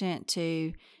patient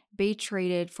to be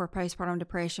treated for postpartum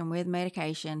depression with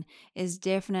medication is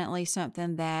definitely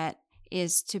something that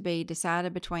is to be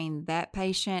decided between that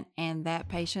patient and that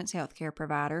patient's healthcare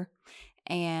provider.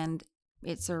 And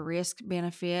it's a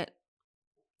risk-benefit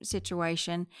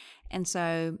situation. And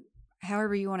so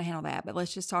however you want to handle that, but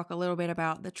let's just talk a little bit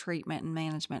about the treatment and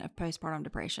management of postpartum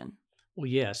depression. Well,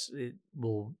 yes, it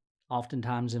will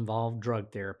oftentimes involve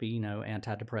drug therapy,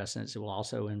 antidepressants. It will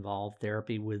also involve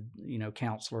therapy with,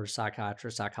 counselors,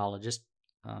 psychiatrists, psychologists,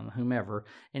 whomever,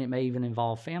 and it may even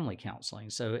involve family counseling.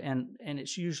 So, and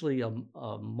it's usually a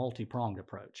multi-pronged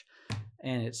approach.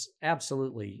 And it's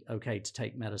absolutely okay to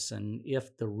take medicine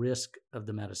if the risk of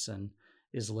the medicine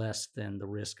is less than the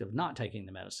risk of not taking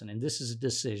the medicine. And this is a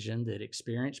decision that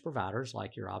experienced providers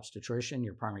like your obstetrician,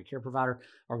 your primary care provider,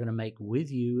 are going to make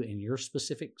with you in your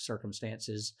specific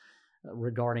circumstances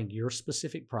regarding your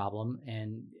specific problem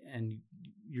and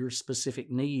your specific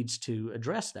needs to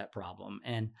address that problem.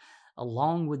 And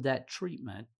along with that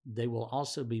treatment, they will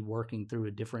also be working through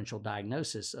a differential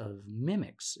diagnosis of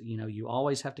mimics. You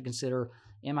always have to consider,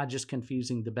 am I just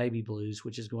confusing the baby blues,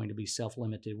 which is going to be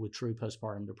self-limited, with true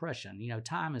postpartum depression?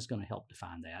 Time is going to help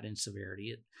define that in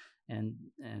severity, and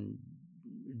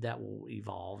that will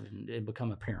evolve and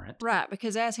become apparent. Right,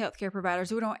 because as healthcare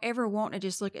providers, we don't ever want to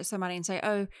just look at somebody and say,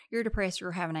 oh, you're depressed,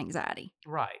 you're having anxiety.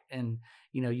 Right. And,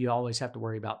 you always have to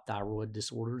worry about thyroid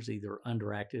disorders, either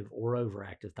underactive or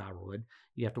overactive thyroid.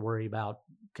 You have to worry about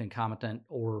concomitant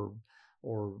or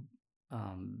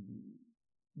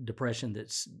depression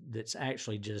that's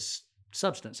actually just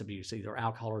substance abuse, either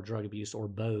alcohol or drug abuse or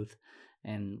both.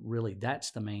 And really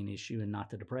that's the main issue and not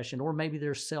the depression. Or maybe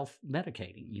they're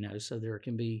self-medicating, so there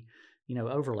can be,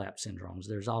 overlap syndromes.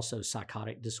 There's also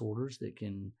psychotic disorders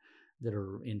that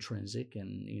are intrinsic,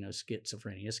 and,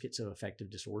 schizophrenia, schizoaffective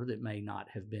disorder that may not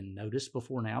have been noticed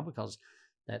before now, because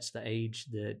that's the age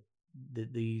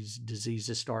that these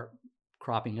diseases start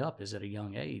cropping up, is at a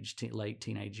young age, late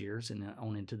teenage years and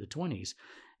on into the 20s.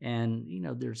 And,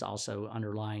 there's also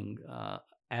underlying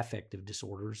affective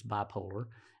disorders, bipolar,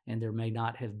 and there may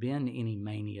not have been any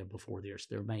mania before this.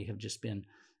 There may have just been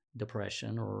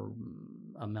depression or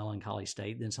a melancholy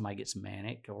state. Then somebody gets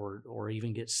manic or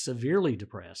even gets severely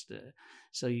depressed.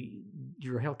 So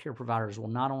your healthcare providers will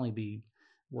not only be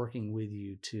working with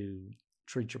you to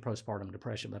treat your postpartum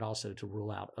depression, but also to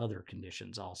rule out other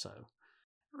conditions also.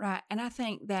 Right. And I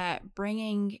think that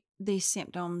bringing these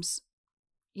symptoms,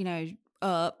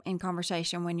 up in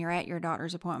conversation when you're at your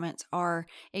doctor's appointments are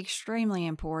extremely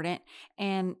important.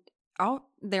 And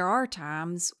there are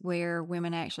times where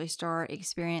women actually start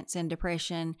experiencing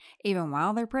depression even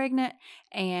while they're pregnant.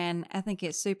 And I think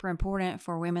it's super important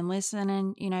for women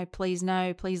listening, please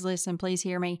know, please listen, please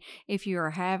hear me. If you are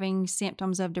having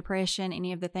symptoms of depression,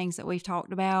 any of the things that we've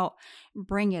talked about,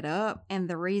 bring it up. And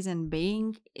the reason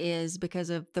being is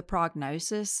because of the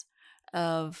prognosis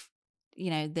of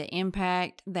the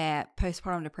impact that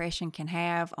postpartum depression can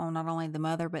have on not only the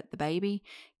mother, but the baby.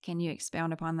 Can you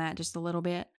expound upon that just a little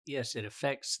bit? Yes, it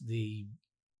affects the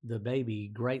baby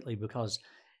greatly because,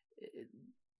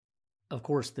 of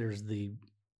course, there's the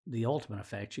ultimate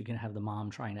effect. You can have the mom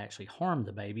trying to actually harm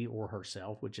the baby or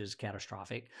herself, which is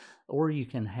catastrophic, or you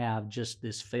can have just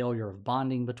this failure of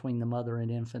bonding between the mother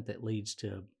and infant that leads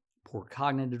to poor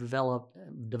cognitive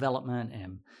development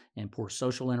and poor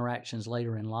social interactions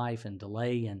later in life and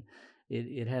delay. And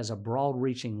it has a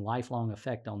broad-reaching lifelong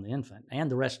effect on the infant and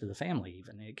the rest of the family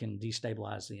even. It can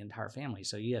destabilize the entire family.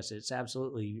 So yes, it's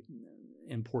absolutely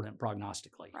important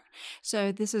prognostically. Right.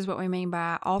 So this is what we mean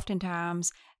by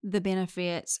oftentimes the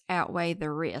benefits outweigh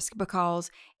the risk,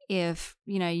 because if,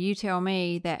 you tell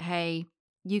me that, hey,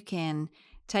 you can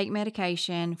take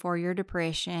medication for your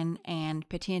depression and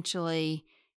potentially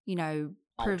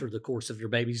alter the course of your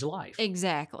baby's life.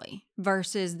 Exactly.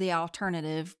 Versus the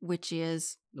alternative, which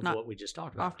is what we just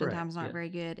talked about. Oftentimes not very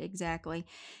good. Exactly.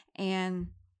 And,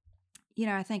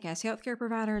 I think as healthcare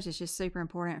providers, it's just super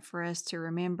important for us to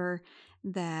remember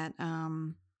that,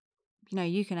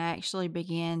 you can actually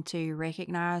begin to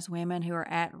recognize women who are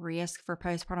at risk for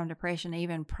postpartum depression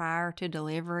even prior to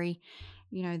delivery.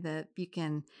 That you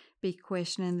can be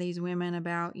questioning these women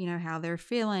about, how they're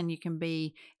feeling. You can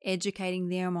be educating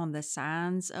them on the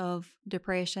signs of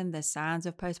depression, the signs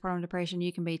of postpartum depression.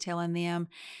 You can be telling them,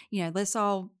 let's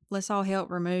all help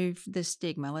remove the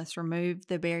stigma. Let's remove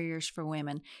the barriers for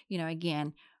women.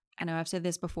 Again, I know I've said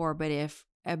this before, but if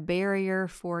a barrier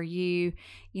for you,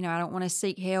 I don't want to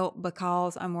seek help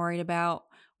because I'm worried about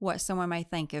what someone may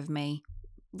think of me.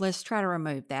 Let's try to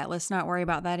remove that. Let's not worry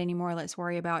about that anymore. Let's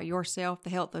worry about yourself, the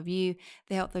health of you,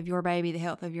 the health of your baby, the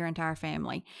health of your entire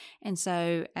family. And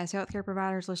so as healthcare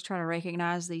providers, let's try to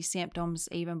recognize these symptoms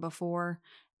even before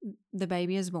the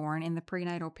baby is born in the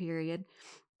prenatal period.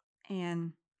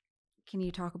 And can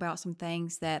you talk about some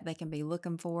things that they can be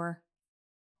looking for?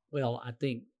 Well, I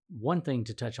think one thing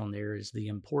to touch on there is the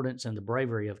importance and the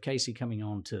bravery of Kayse coming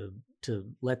on to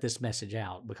let this message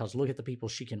out, because look at the people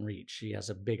she can reach. She has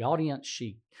a big audience.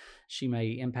 She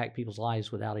may impact people's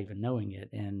lives without even knowing it.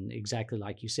 And exactly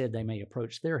like you said, they may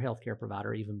approach their healthcare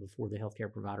provider even before the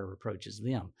healthcare provider approaches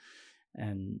them.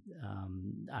 And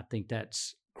I think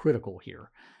that's critical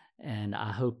here. And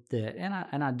I hope that,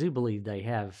 and I do believe they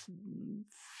have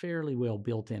fairly well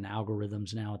built-in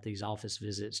algorithms now at these office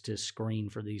visits to screen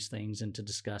for these things and to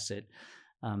discuss it.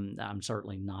 I'm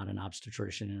certainly not an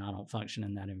obstetrician and I don't function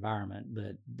in that environment,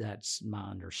 but that's my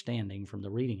understanding from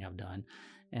the reading I've done.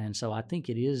 And so I think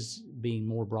it is being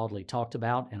more broadly talked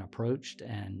about and approached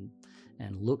and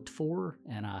looked for.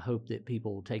 And I hope that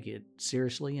people take it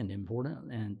seriously and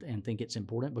important and think it's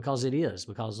important, because it is,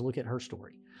 because look at her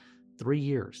story. 3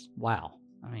 years. Wow.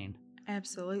 I mean,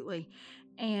 absolutely.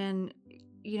 And,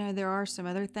 there are some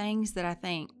other things that I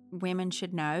think women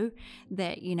should know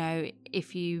that,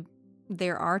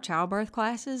 there are childbirth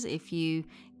classes. If you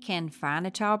can find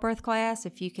a childbirth class,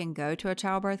 if you can go to a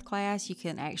childbirth class, you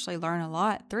can actually learn a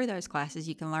lot through those classes.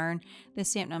 You can learn the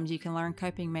symptoms, you can learn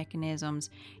coping mechanisms,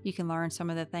 you can learn some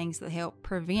of the things that help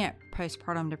prevent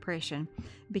postpartum depression,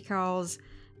 because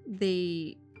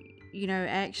actually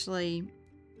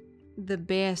the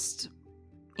best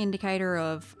indicator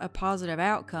of a positive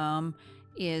outcome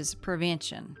is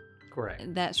prevention.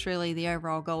 Correct. That's really the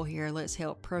overall goal here. Let's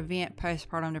help prevent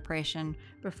postpartum depression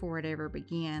before it ever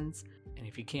begins. And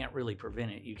if you can't really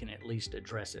prevent it, you can at least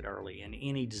address it early. And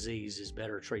any disease is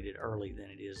better treated early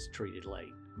than it is treated late.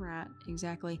 Right,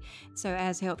 exactly. So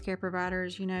as healthcare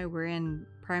providers, we're in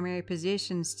primary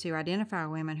positions to identify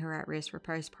women who are at risk for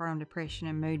postpartum depression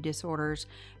and mood disorders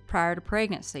prior to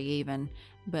pregnancy even.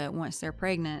 But once they're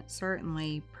pregnant,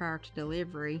 certainly prior to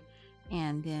delivery.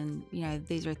 And then,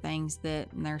 these are things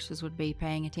that nurses would be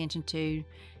paying attention to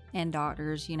and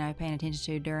doctors, paying attention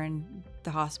to during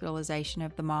the hospitalization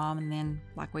of the mom. And then,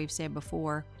 like we've said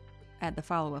before, at the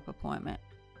follow-up appointment.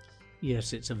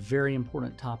 Yes, it's a very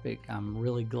important topic. I'm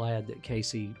really glad that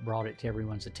Kayse brought it to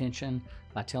everyone's attention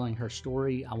by telling her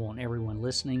story. I want everyone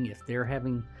listening, if they're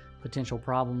having potential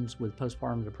problems with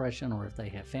postpartum depression, or if they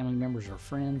have family members or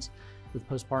friends with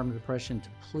postpartum depression, to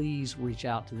please reach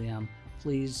out to them.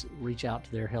 Please reach out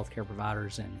to their healthcare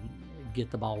providers and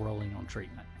get the ball rolling on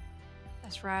treatment.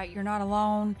 That's right. You're not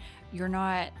alone. You're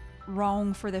not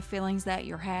wrong for the feelings that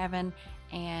you're having,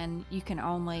 and you can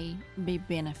only be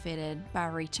benefited by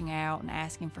reaching out and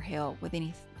asking for help with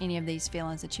any of these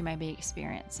feelings that you may be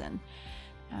experiencing.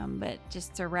 But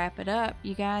just to wrap it up,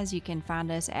 you guys, you can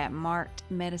find us at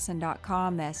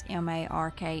markedmedicine.com. That's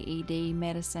MARKED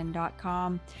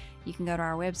medicine.com. You can go to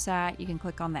our website. You can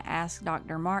click on the Ask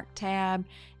Dr. Mark tab.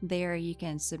 There you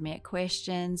can submit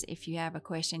questions. If you have a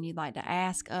question you'd like to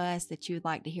ask us that you would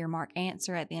like to hear Mark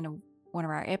answer at the end of one of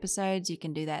our episodes, you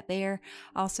can do that there.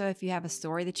 Also, if you have a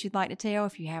story that you'd like to tell,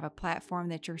 if you have a platform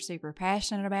that you're super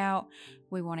passionate about,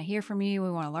 we want to hear from you. We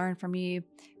want to learn from you.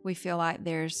 We feel like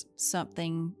there's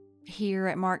something here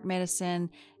at Marked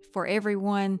Medicine for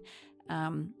everyone.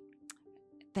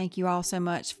 Thank you all so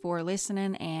much for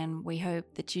listening, and we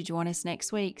hope that you join us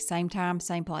next week. Same time,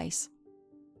 same place.